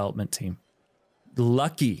the development team.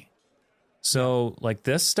 Lucky. So, like,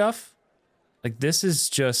 this stuff, like, this is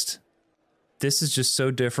just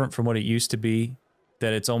so different from what it used to be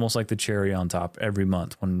that it's almost like the cherry on top every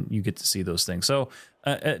month when you get to see those things. So,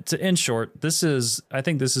 in short, I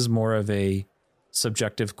think this is more of a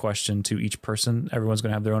subjective question to each person. Everyone's going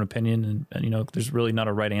to have their own opinion, and there's really not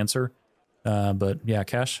a right answer. But yeah,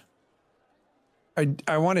 Cash.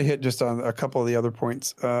 I want to hit just on a couple of the other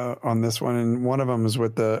points on this one, and one of them is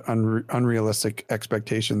with the unrealistic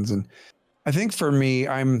expectations. And I think for me,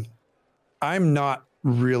 I'm not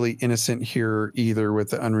really innocent here either with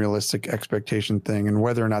the unrealistic expectation thing, and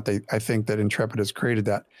whether or not I think that Intrepid has created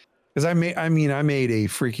that. Because I made a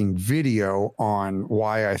freaking video on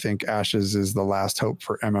why I think Ashes is the last hope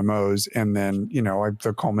for MMOs, and then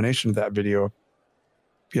the culmination of that video.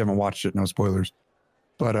 If you haven't watched it, no spoilers.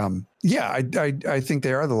 But yeah, I think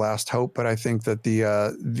they are the last hope. But I think that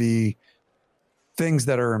the things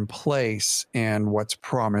that are in place and what's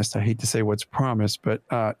promised, I hate to say what's promised, but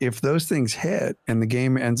if those things hit and the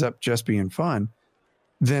game ends up just being fun,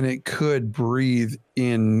 then it could breathe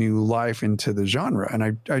in new life into the genre.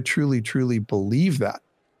 And I truly, truly believe that.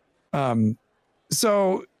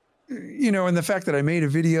 So, and the fact that I made a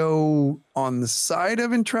video on the side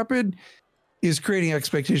of Intrepid is creating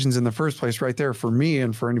expectations in the first place right there for me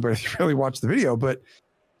and for anybody that really watched the video. But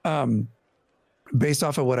based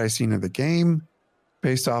off of what I've seen of the game,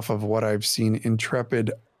 based off of what I've seen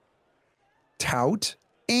Intrepid tout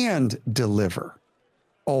and deliver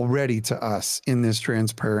already to us in this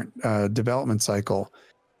transparent development cycle.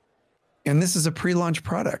 And this is a pre-launch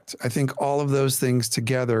product. I think all of those things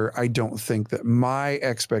together, I don't think that my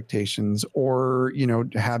expectations or,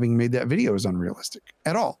 having made that video is unrealistic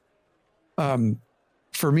at all.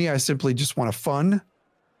 For me, I simply just want a fun,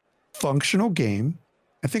 functional game.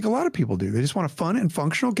 I think a lot of people do. They just want a fun and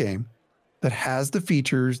functional game that has the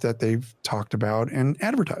features that they've talked about and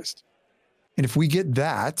advertised. And if we get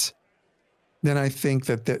that, then I think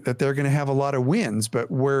that they're going to have a lot of wins. But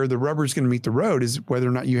where the rubber's going to meet the road is whether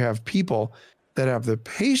or not you have people that have the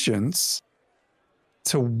patience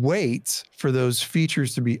to wait for those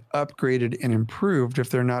features to be upgraded and improved if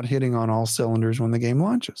they're not hitting on all cylinders when the game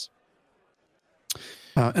launches.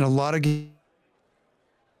 And a lot of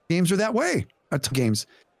games are that way. Games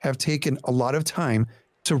have taken a lot of time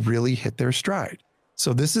to really hit their stride.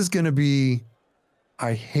 So this is going to be,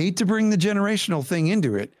 I hate to bring the generational thing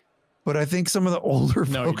into it, but I think some of the older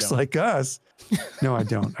folks like us, no, I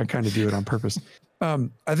don't. I kind of do it on purpose.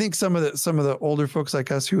 I think some of the older folks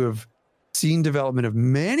like us who have seen development of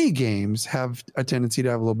many games have a tendency to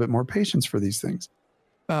have a little bit more patience for these things.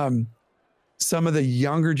 Some of the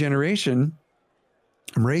younger generation,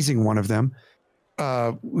 I'm raising one of them,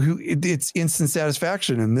 who it's instant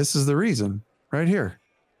satisfaction. And this is the reason right here.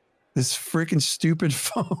 This freaking stupid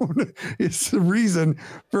phone is the reason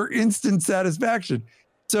for instant satisfaction.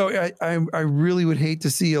 So I really would hate to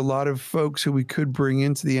see a lot of folks who we could bring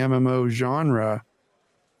into the MMO genre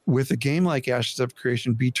with a game like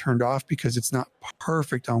AshesOfCreation be turned off because it's not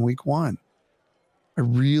perfect on week one. I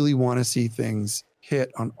really want to see things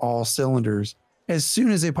hit on all cylinders as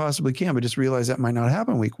soon as they possibly can, but just realize that might not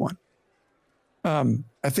happen week one.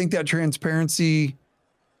 I think that transparency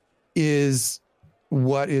is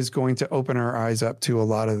what is going to open our eyes up to a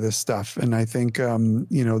lot of this stuff. And I think,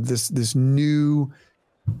 this new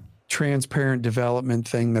transparent development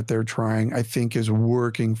thing that they're trying, I think is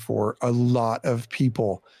working for a lot of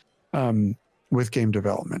people with game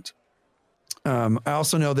development. I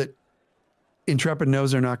also know that Intrepid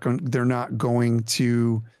knows they're not going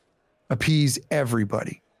to appease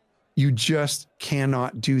everybody. You just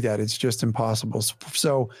cannot do that. It's just impossible.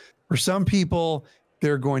 So for some people,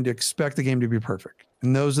 they're going to expect the game to be perfect.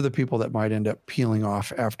 And those are the people that might end up peeling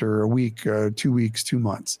off after a week, 2 weeks, 2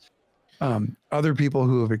 months. Other people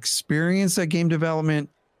who have experienced that game development,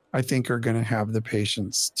 I think are going to have the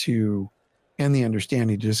patience to, and the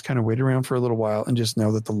understanding to just kind of wait around for a little while and just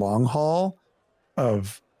know that the long haul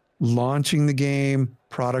of launching the game,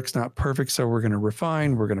 product's not perfect, so we're going to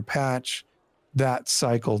refine, we're going to patch. That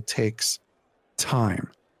cycle takes time.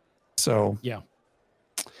 So, yeah,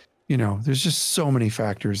 you know, there's just so many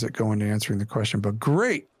factors that go into answering the question, but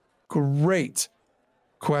great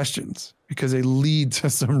questions because they lead to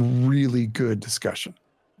some really good discussion.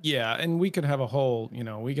 Yeah. And we could have a whole,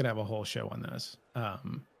 show on this.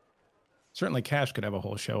 Certainly Cash could have a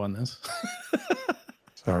whole show on this.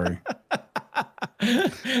 Sorry.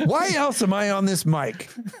 Why else am I on this mic?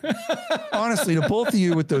 Honestly, to both of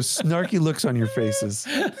you with those snarky looks on your faces,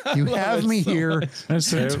 you have me so here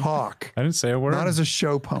to talk. I didn't say a word. Not as a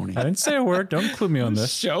show pony. I didn't say a word. Don't include me on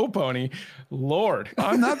this. Show pony. Lord.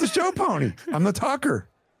 I'm not the show pony. I'm the talker.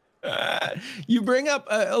 You bring up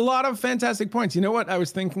a lot of fantastic points. You know what I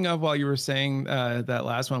was thinking of while you were saying that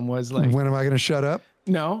last one was like, when am I going to shut up?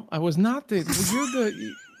 No, I was not.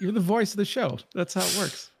 You're the voice of the show. That's how it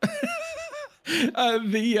works.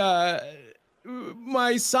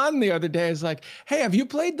 My son the other day is like, hey, have you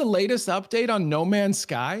played the latest update on No Man's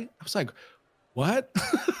Sky? I was like, what?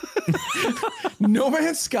 No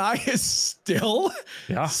Man's Sky is still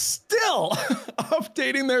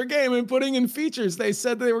updating their game and putting in features they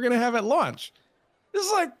said they were going to have at launch. This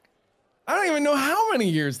is like, I don't even know how many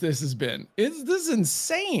years this has been. This is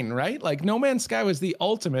insane, right? Like No Man's Sky was the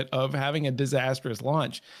ultimate of having a disastrous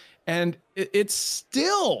launch, and it's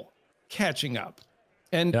still catching up.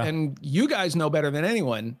 And you guys know better than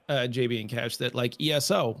anyone, JB and Cash, that like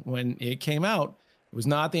ESO, when it came out, it was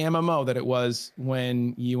not the MMO that it was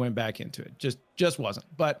when you went back into it. Just wasn't.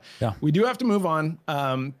 But we do have to move on.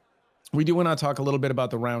 We do want to talk a little bit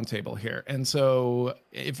about the roundtable here. And so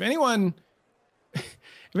if anyone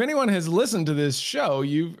has listened to this show,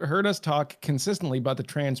 you've heard us talk consistently about the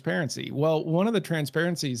transparency. Well, one of the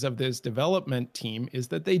transparencies of this development team is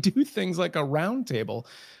that they do things like a roundtable,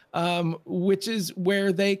 which is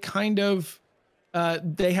where they kind of,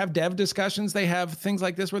 they have dev discussions. They have things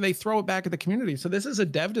like this where they throw it back at the community. So this is a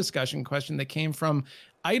dev discussion question that came from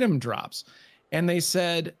item drops. And they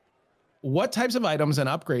said, what types of items and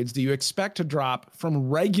upgrades do you expect to drop from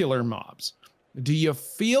regular mobs? Do you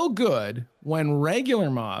feel good when regular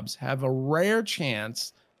mobs have a rare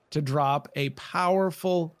chance to drop a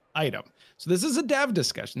powerful item? So this is a dev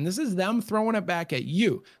discussion. This is them throwing it back at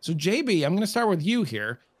you. So JB, I'm going to start with you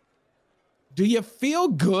here. Do you feel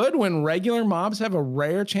good when regular mobs have a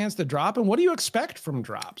rare chance to drop? And what do you expect from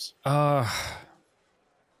drops? I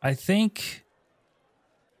think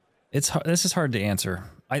this is hard to answer.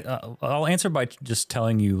 I'll answer by just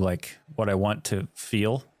telling you like what I want to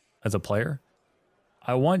feel as a player.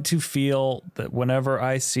 I want to feel that whenever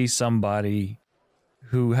I see somebody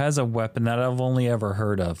who has a weapon that I've only ever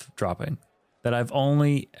heard of dropping, that I've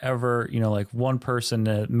only ever, like one person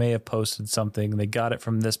that may have posted something, they got it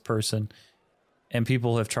from this person, and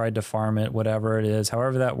people have tried to farm it, whatever it is,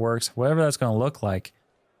 however that works, whatever that's going to look like.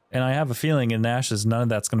 And I have a feeling in Ashes, none of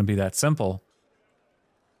that's going to be that simple.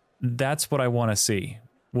 That's what I want to see.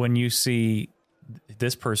 When you see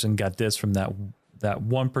this person got this from that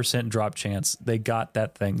 1% drop chance, they got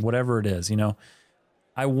that thing, whatever it is,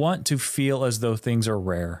 I want to feel as though things are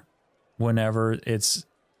rare whenever it's,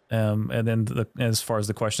 and then as far as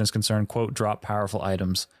the question is concerned, quote, drop powerful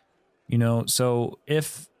items, so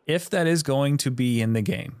if that is going to be in the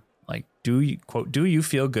game, like, do you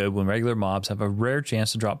feel good when regular mobs have a rare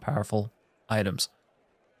chance to drop powerful items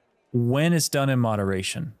when it's done in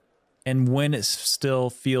moderation and when it still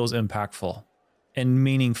feels impactful and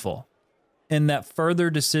meaningful? And that further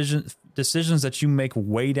decisions that you make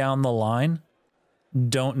way down the line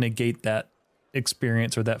don't negate that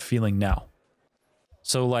experience or that feeling now.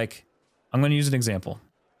 So like, I'm going to use an example.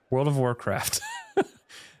 World of Warcraft.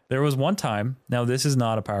 There was one time, now this is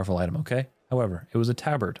not a powerful item, okay? However, it was a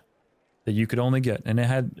tabard that you could only get, and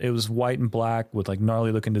it was white and black with like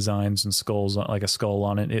gnarly looking designs and skulls, like a skull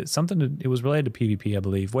on it. It was related to PvP, I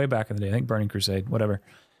believe, way back in the day. I think Burning Crusade, whatever.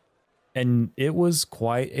 And it was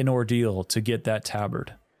quite an ordeal to get that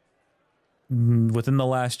tabard. Within the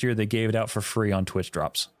last year, they gave it out for free on Twitch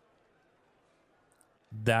drops.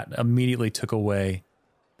 That immediately took away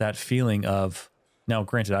that feeling of, now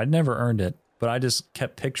granted, I'd never earned it, but I just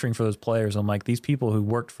kept picturing for those players. I'm like, these people who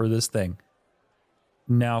worked for this thing,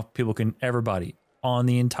 now everybody on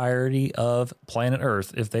the entirety of planet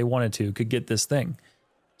Earth, if they wanted to, could get this thing.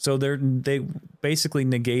 So they basically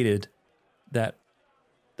negated that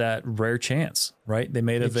rare chance, right? They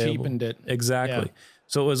made it available. Cheapened it. Exactly. Yeah.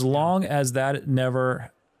 So as long as that it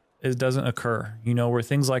doesn't occur, where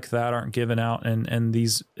things like that aren't given out and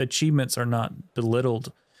these achievements are not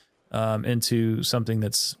belittled into something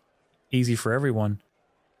that's easy for everyone,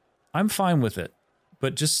 I'm fine with it.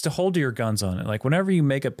 But just to hold to your guns on it. Like whenever you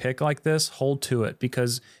make a pick like this, hold to it,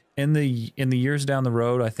 because in the years down the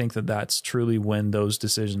road, I think that's truly when those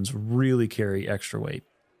decisions really carry extra weight.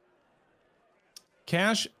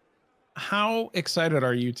 Cash, how excited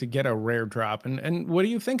are you to get a rare drop? And what do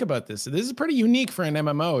you think about this? This is pretty unique for an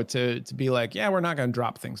MMO to be like, yeah, we're not going to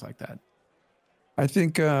drop things like that. I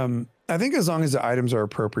think as long as the items are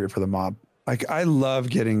appropriate for the mob. Like I love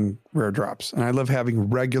getting rare drops, and I love having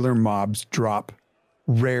regular mobs drop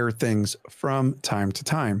rare things from time to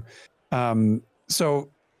time. So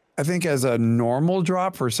I think as a normal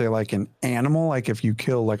drop for, say, like an animal, like if you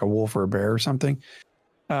kill like a wolf or a bear or something,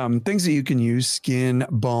 things that you can use: skin,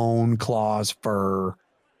 bone, claws, fur,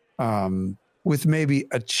 with maybe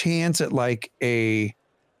a chance at like a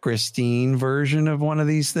pristine version of one of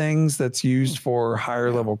these things that's used for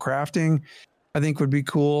higher level crafting, I think would be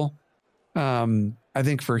cool. I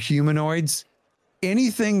think for humanoids,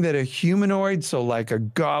 anything that a humanoid, so like a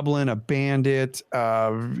goblin, a bandit,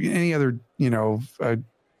 any other, I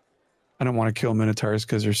don't want to kill minotaurs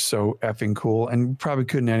because they're so effing cool, and probably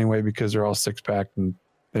couldn't anyway because they're all six-pack and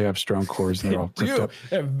they have strong cores and they're all ripped up.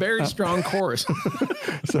 They have very strong cores.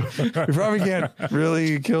 So you probably can't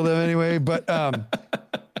really kill them anyway. But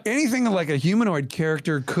anything like a humanoid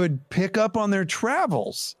character could pick up on their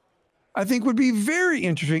travels, I think would be very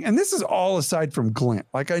interesting. And this is all aside from glint.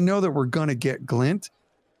 Like I know that we're going to get glint.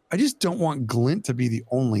 I just don't want glint to be the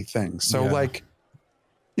only thing. So like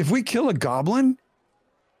if we kill a goblin,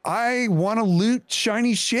 I want to loot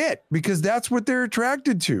shiny shit because that's what they're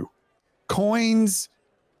attracted to. Coins,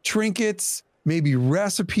 trinkets, maybe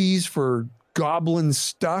recipes for goblin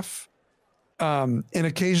stuff, an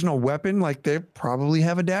occasional weapon. Like they probably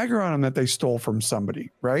have a dagger on them that they stole from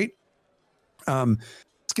somebody, right?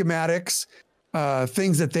 Schematics,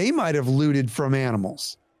 things that they might have looted from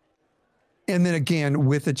animals. And then again,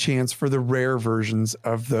 with a chance for the rare versions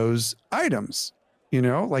of those items,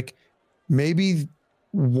 like maybe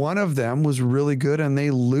one of them was really good and they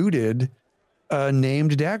looted a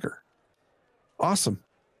named dagger. Awesome.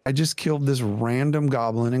 I just killed this random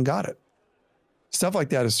goblin and got it. Stuff like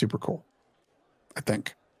that is super cool, I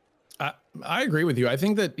think. I agree with you. I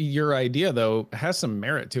think that your idea, though, has some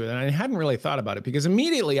merit to it. And I hadn't really thought about it because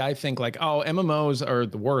immediately I think like, oh, MMOs are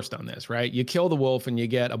the worst on this, right? You kill the wolf and you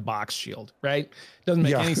get a box shield, right? Doesn't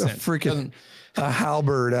make any sense. A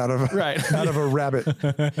halberd out of a rabbit.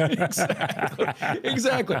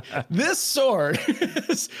 Exactly. This sword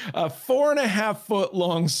is a 4.5 foot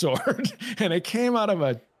long sword, and it came out of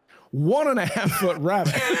a 1.5 foot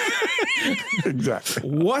rabbit. Exactly.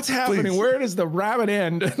 What's happening? Please. Where does the rabbit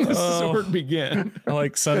end and the sword begin?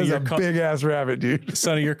 Like Sonny, a big ass rabbit, dude.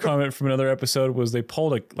 Sonny, your comment from another episode was they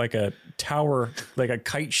pulled a tower, like a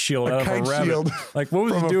kite shield out of a rabbit. Shield like what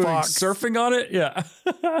was he doing? Surfing on it? Yeah.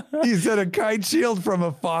 He said a kite shield from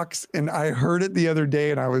a fox, and I heard it the other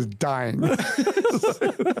day and I was dying. But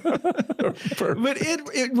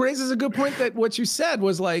it raises a good point that what you said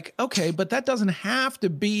was like, okay, but that doesn't have to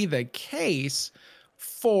be the case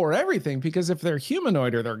for everything, because if they're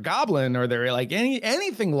humanoid or they're goblin or they're like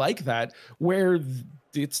anything like that, where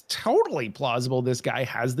it's totally plausible this guy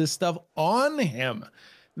has this stuff on him,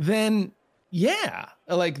 then yeah,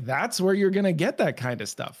 like that's where you're gonna get that kind of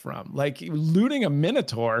stuff from. Like looting a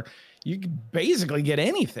minotaur, you can basically get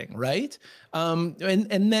anything, right? And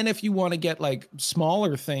then if you want to get like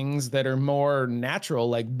smaller things that are more natural,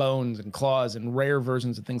 like bones and claws and rare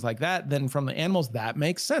versions of things like that, then from the animals, that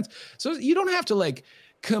makes sense. So you don't have to like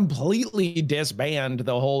completely disband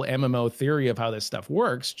the whole MMO theory of how this stuff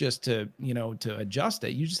works just to, to adjust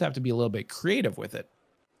it. You just have to be a little bit creative with it,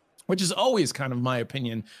 which is always kind of my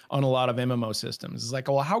opinion on a lot of MMO systems. It's like,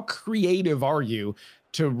 well, how creative are you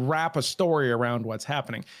to wrap a story around what's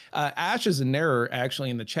happening? Ashes and Error actually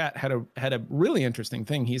in the chat had a really interesting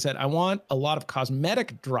thing. He said, I want a lot of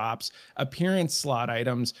cosmetic drops, appearance slot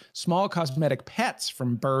items, small cosmetic pets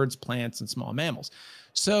from birds, plants, and small mammals.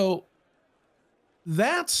 So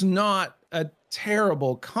that's not a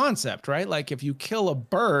terrible concept, right? Like if you kill a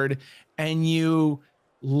bird and you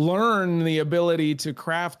learn the ability to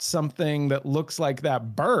craft something that looks like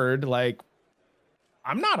that bird, like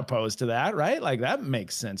I'm not opposed to that, right? Like that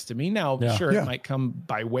makes sense to me. Now, sure, it might come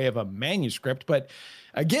by way of a manuscript, but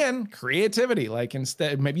again, creativity. Like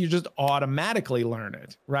instead, maybe you just automatically learn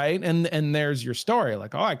it, right? And there's your story.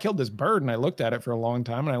 Like, oh, I killed this bird and I looked at it for a long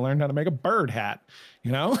time and I learned how to make a bird hat.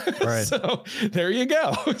 You know, right. So there you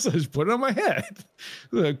go. So just put it on my head.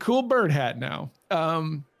 A cool bird hat now.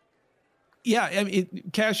 Yeah, I mean,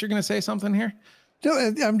 Cash, you're going to say something here?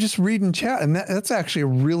 No, I'm just reading chat, and that's actually a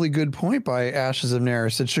really good point by Ashes of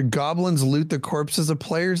Nair. Said, should goblins loot the corpses of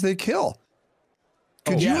players they kill?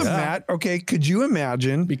 Could you imagine? Okay, could you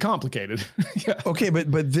imagine? Be complicated. Yeah. Okay,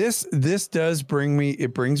 but this does bring me.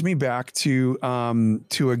 It brings me back to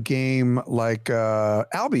a game like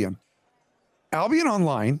Albion. Albion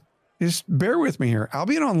Online. Just bear with me here.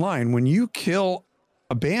 Albion Online. When you kill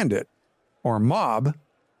a bandit or a mob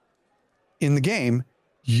in the game,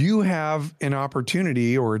 you have an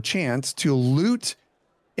opportunity or a chance to loot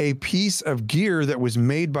a piece of gear that was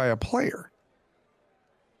made by a player.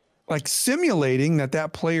 Like simulating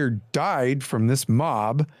that player died from this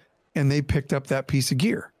mob and they picked up that piece of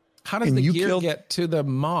gear. How does the gear get to the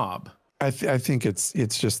mob? I think it's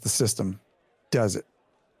just the system does it.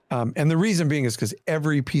 And the reason being is because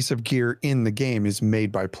every piece of gear in the game is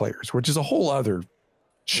made by players, which is a whole other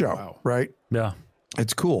show, right? Yeah.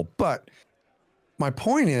 It's cool. But my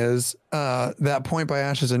point is that point by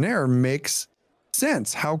Ashes of Nair makes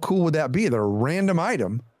sense. How cool would that be? That a random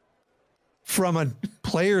item from a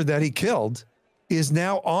player that he killed is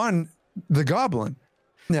now on the goblin.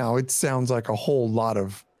 Now, it sounds like a whole lot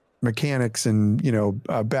of mechanics and,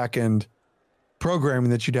 back end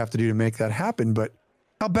programming that you'd have to do to make that happen. But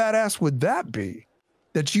how badass would that be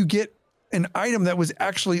that you get an item that was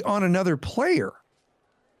actually on another player?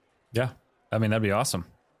 Yeah. I mean, that'd be awesome.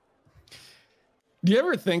 Do you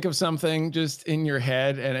ever think of something just in your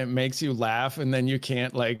head and it makes you laugh and then you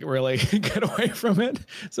can't like really get away from it?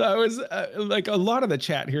 So I was like, a lot of the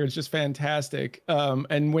chat here is just fantastic.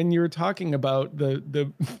 And when you were talking about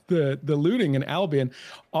the looting in Albion,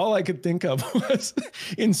 all I could think of was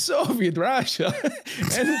in Soviet Russia,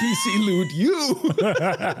 NPC loot you.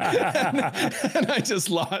 and I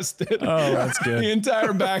just lost it. Oh, that's good. The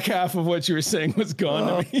entire back half of what you were saying was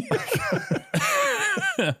gone to me.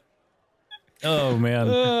 Oh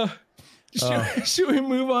man! Should we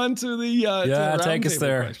move on to the take us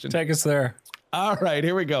there. Question? Take us there. All right,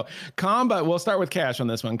 here we go. Combat. We'll start with Cash on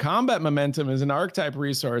this one. Combat Momentum is an archetype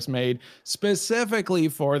resource made specifically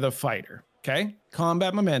for the fighter. Okay,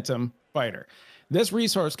 Combat Momentum fighter. This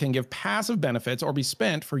resource can give passive benefits or be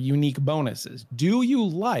spent for unique bonuses. Do you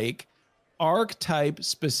like archetype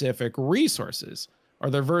specific resources?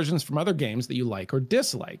 Are there versions from other games that you like or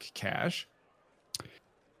dislike, Cash?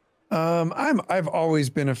 I've always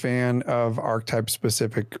been a fan of archetype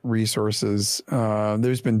specific resources.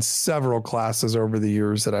 There's been several classes over the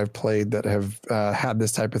years that I've played that have had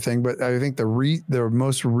this type of thing, but I think the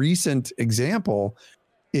most recent example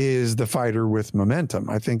is the fighter with momentum.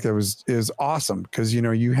 I think that is awesome because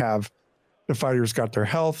you have the fighters got their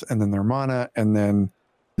health and then their mana and then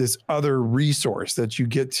this other resource that you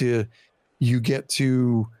get to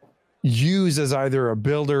use as either a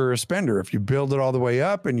builder or a spender. If you build it all the way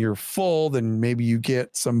up and you're full, then maybe you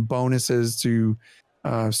get some bonuses to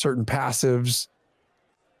certain passives.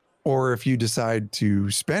 Or if you decide to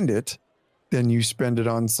spend it, then you spend it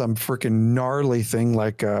on some freaking gnarly thing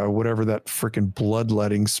like whatever that freaking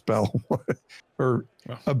bloodletting spell or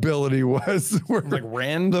ability was. Where like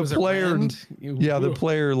Rend? The player, the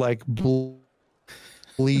player like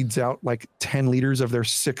bleeds out like 10 liters of their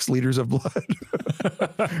 6 liters of blood.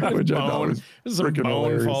 Which I thought was freaking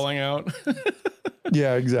hilarious. Falling out.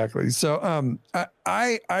 Yeah, exactly. So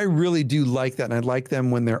I really do like that. And I like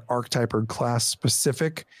them when they're archetype or class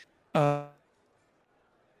specific.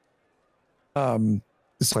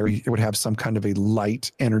 This player, it would have some kind of a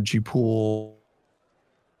light energy pool,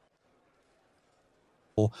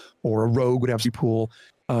 or a rogue would have a pool,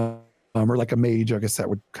 or like a mage. I guess that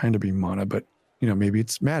would kind of be mana, but maybe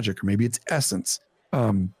it's magic or maybe it's essence.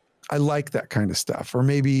 I like that kind of stuff. Or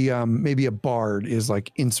maybe a bard is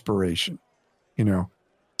like inspiration,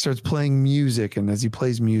 starts playing music. And as he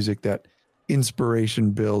plays music, that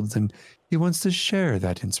inspiration builds and he wants to share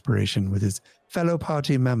that inspiration with his fellow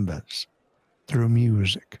party members through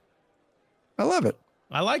music. I love it.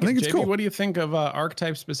 I like it. I think it's cool. What do you think of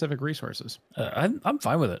archetype specific resources? I'm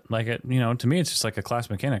fine with it. Like to me, it's just like a class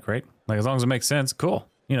mechanic, right? Like as long as it makes sense, cool.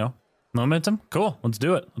 Momentum, cool. Let's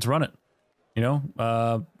do it. Let's run it.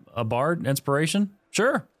 A bard, inspiration,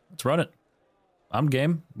 sure. Let's run it. I'm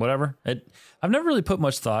game. Whatever. I've never really put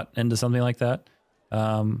much thought into something like that.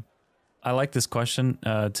 I like this question.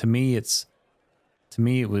 To me, it's to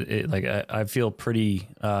me, I feel pretty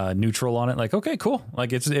neutral on it. Like, okay, cool.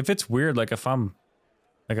 Like if it's weird, like if I'm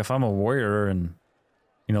a warrior and,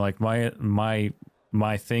 you know, like my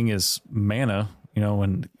thing is mana, you know,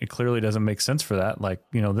 and it clearly doesn't make sense for that. Like,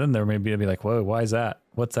 you know, then there may be like, whoa, why is that?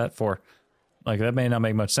 What's that for? Like that may not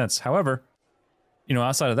make much sense. However, you know,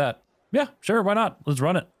 outside of that, yeah, sure, why not? Let's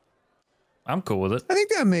run it. I'm cool with it. I think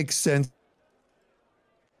that makes sense,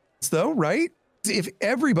 though, right? If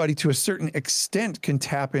everybody to a certain extent can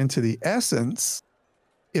tap into the essence,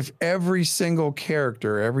 if every single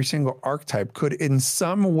character, every single archetype could in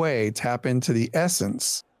some way tap into the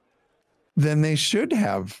essence, then they should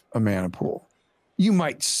have a mana pool. You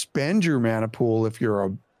might spend your mana pool if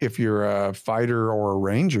you're a fighter or a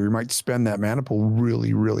ranger. You might spend that mana pool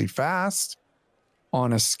really, really fast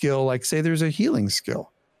on a skill, like say there's a healing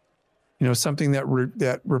skill, you know, something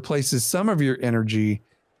that replaces some of your energy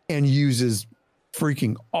and uses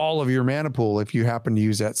freaking all of your mana pool if you happen to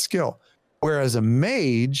use that skill. Whereas a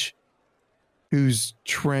mage who's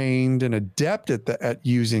trained and adept at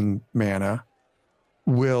using mana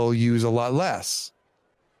will use a lot less.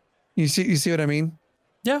 You see what I mean?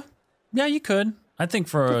 Yeah, you could. I think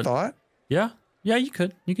for a thought. Yeah, you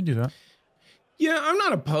could do that. Yeah, I'm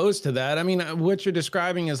not opposed to that. I mean, what you're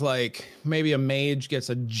describing is like maybe a mage gets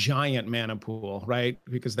a giant mana pool, right?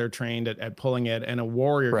 Because they're trained at pulling it, and a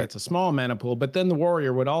warrior gets a small mana pool. But then the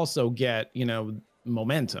warrior would also get, you know,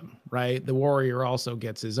 momentum, right? The warrior also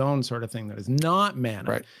gets his own sort of thing that is not mana.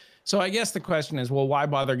 Right. So I guess the question is, well, why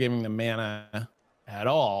bother giving them mana at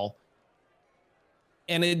all?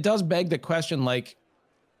 And it does beg the question, like,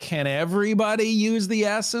 can everybody use the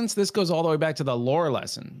essence? This goes all the way back to the lore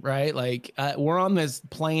lesson, right? Like we're on this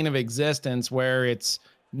plane of existence where it's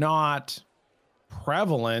not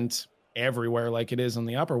prevalent everywhere like it is on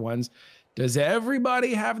the upper ones. Does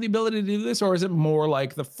everybody have the ability to do this? Or is it more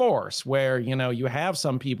like the Force where, you know, you have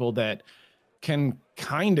some people that can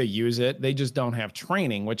kind of use it. They just don't have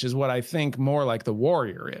training, which is what I think more like the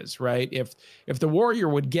warrior is, right? If the warrior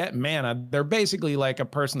would get mana, they're basically like a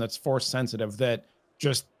person that's Force sensitive that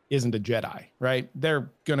just isn't a Jedi, right? They're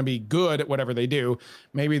going to be good at whatever they do.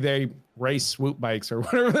 Maybe they race swoop bikes or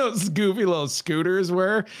whatever those goofy little scooters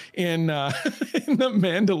were in The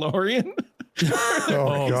Mandalorian.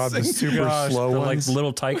 Oh God, the super slow ones. Like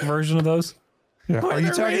little tyke version of those. Yeah. Are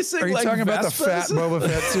you talking about the Fat Boba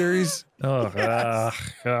Fett series? Oh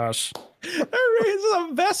gosh. There is a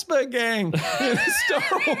Vespa gang in Star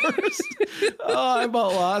Wars. Oh, I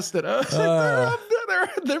about lost it. I was like,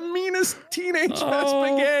 they're the meanest teenage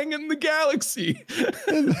Vespa gang in the galaxy.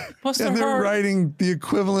 And they're riding the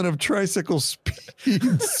equivalent of tricycle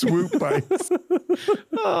speed swoop bikes.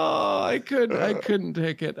 Oh, I couldn't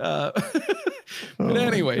take it. But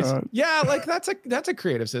anyways, yeah, like that's a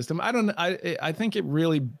creative system. I think it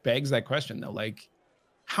really begs that question though. Like,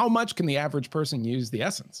 how much can the average person use the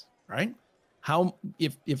essence? Right? How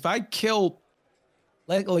if I kill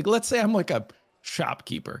like let's say I'm like a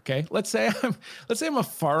shopkeeper, okay? Let's say I'm a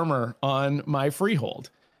farmer on my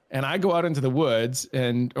freehold and I go out into the woods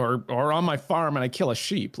or on my farm and I kill a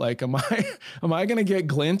sheep. Like am I going to get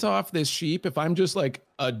glint off this sheep if I'm just like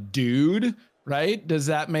a dude, right? Does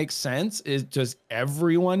that make sense? Does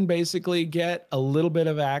everyone basically get a little bit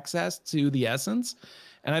of access to the essence?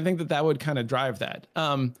 And I think that would kind of drive that.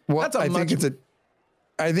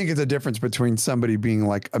 I think it's a difference between somebody being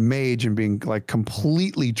like a mage and being like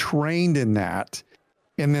completely trained in that.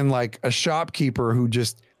 And then like a shopkeeper who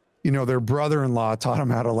just, you know, their brother-in-law taught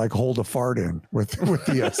him how to like hold a fart in with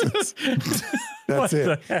the essence. That's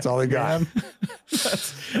it. That's all they got.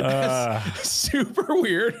 That's super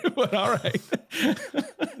weird, but all right. I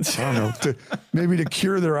don't know. Maybe to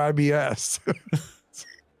cure their IBS.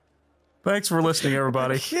 Thanks for listening,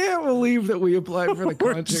 everybody. I can't believe that we applied for the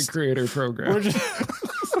content creator program.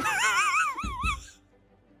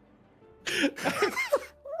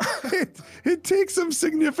 It takes some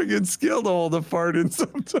significant skill to hold a fart in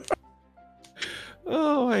sometimes.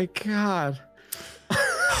 Oh my God.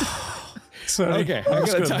 Sorry. Okay, I'm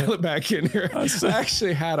going to dial it back in here. I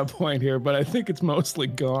actually had a point here, but I think it's mostly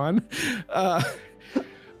gone.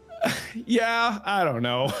 Yeah, I don't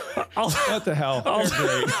know. What the hell? I'll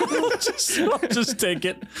just take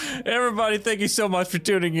it. Everybody, thank you so much for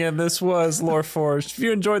tuning in. This was LoreForged. If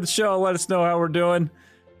you enjoyed the show, let us know how we're doing.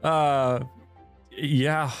 Yeah,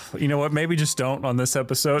 you know what? Maybe just don't on this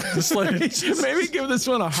episode. Just maybe give this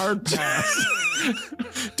one a hard pass.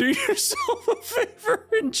 Do yourself a favor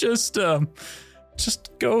and just go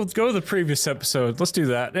to the previous episode. Let's do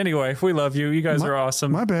that. Anyway, we love you. You guys are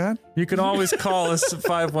awesome. My bad. You can always call us at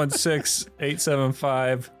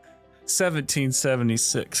 516-875-6986.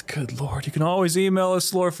 1776. Good Lord. You can always email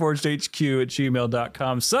us,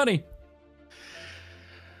 LoreForgedHQ@gmail.com. Sonny.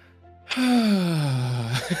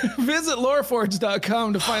 Visit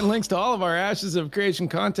LoreForged.com to find links to all of our Ashes of Creation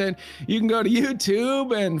content. You can go to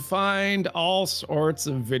YouTube and find all sorts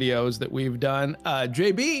of videos that we've done.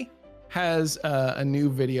 JB has a new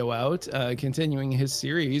video out continuing his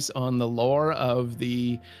series on the lore of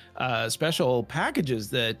the special packages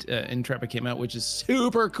that Intrepid came out, which is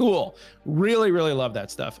super cool. Really, really love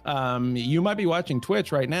that stuff. You might be watching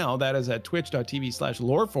Twitch right now. That is at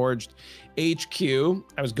twitch.tv/LoreForgedHQ.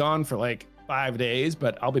 I was gone for like 5 days,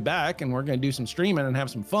 but I'll be back and we're going to do some streaming and have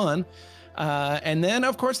some fun. And then,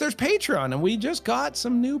 of course, there's Patreon, and we just got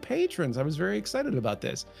some new patrons. I was very excited about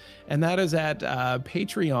this. And that is at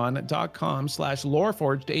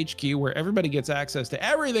patreon.com/LoreForgedHQ, where everybody gets access to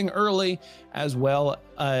everything early, as well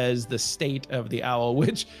as the State of the Owl,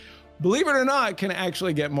 which, believe it or not, can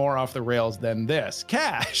actually get more off the rails than this.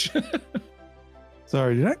 Cash.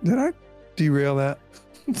 Sorry, did I derail that?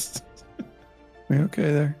 Are you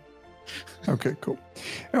okay there? Okay, cool.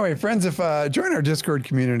 Anyway, friends, if join our Discord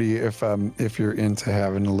community if you're into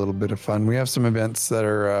having a little bit of fun. We have some events that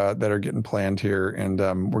are getting planned here, and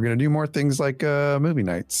we're gonna do more things like movie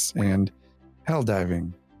nights and hell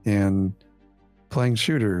diving and playing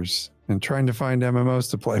shooters and trying to find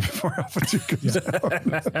MMOs to play before Alpha 2 comes out.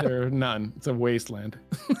 There are none. It's a wasteland.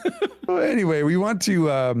 Well, anyway, we want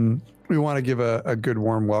to give a good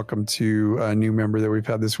warm welcome to a new member that we've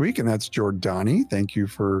had this week, and that's Jordani. Thank you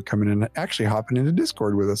for coming in, actually hopping into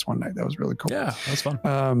Discord with us one night. That was really cool. Yeah, that was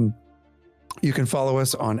fun. You can follow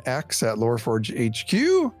us on X at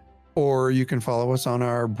LoreForgedHQ, or you can follow us on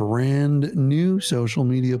our brand new social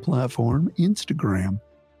media platform, Instagram.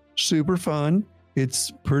 Super fun.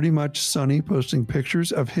 It's pretty much Sonny posting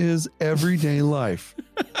pictures of his everyday life.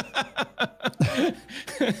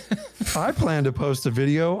 I plan to post a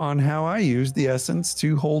video on how I use the essence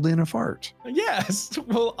to hold in a fart. Yes,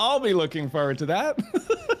 well, I'll be looking forward to that.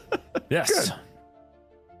 Yes. Good.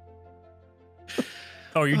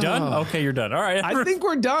 Oh, you're done? Okay, you're done. All right. I think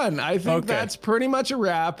we're done. I think that's pretty much a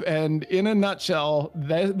wrap. And in a nutshell,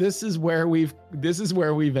 this is where we've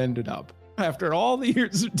ended up. After all the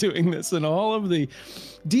years of doing this and all of the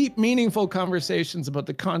deep, meaningful conversations about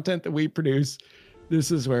the content that we produce, this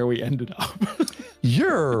is where we ended up.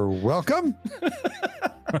 You're welcome. You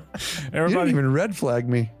didn't even red flag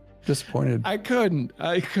me. Disappointed. I couldn't.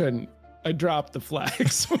 I dropped the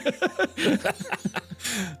flags.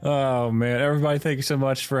 Oh, man. Everybody, thank you so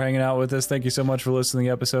much for hanging out with us. Thank you so much for listening to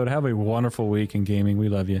the episode. Have a wonderful week in gaming. We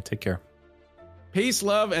love you. Take care. Peace,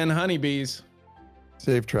 love, and honeybees.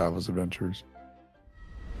 Safe travels, adventurers.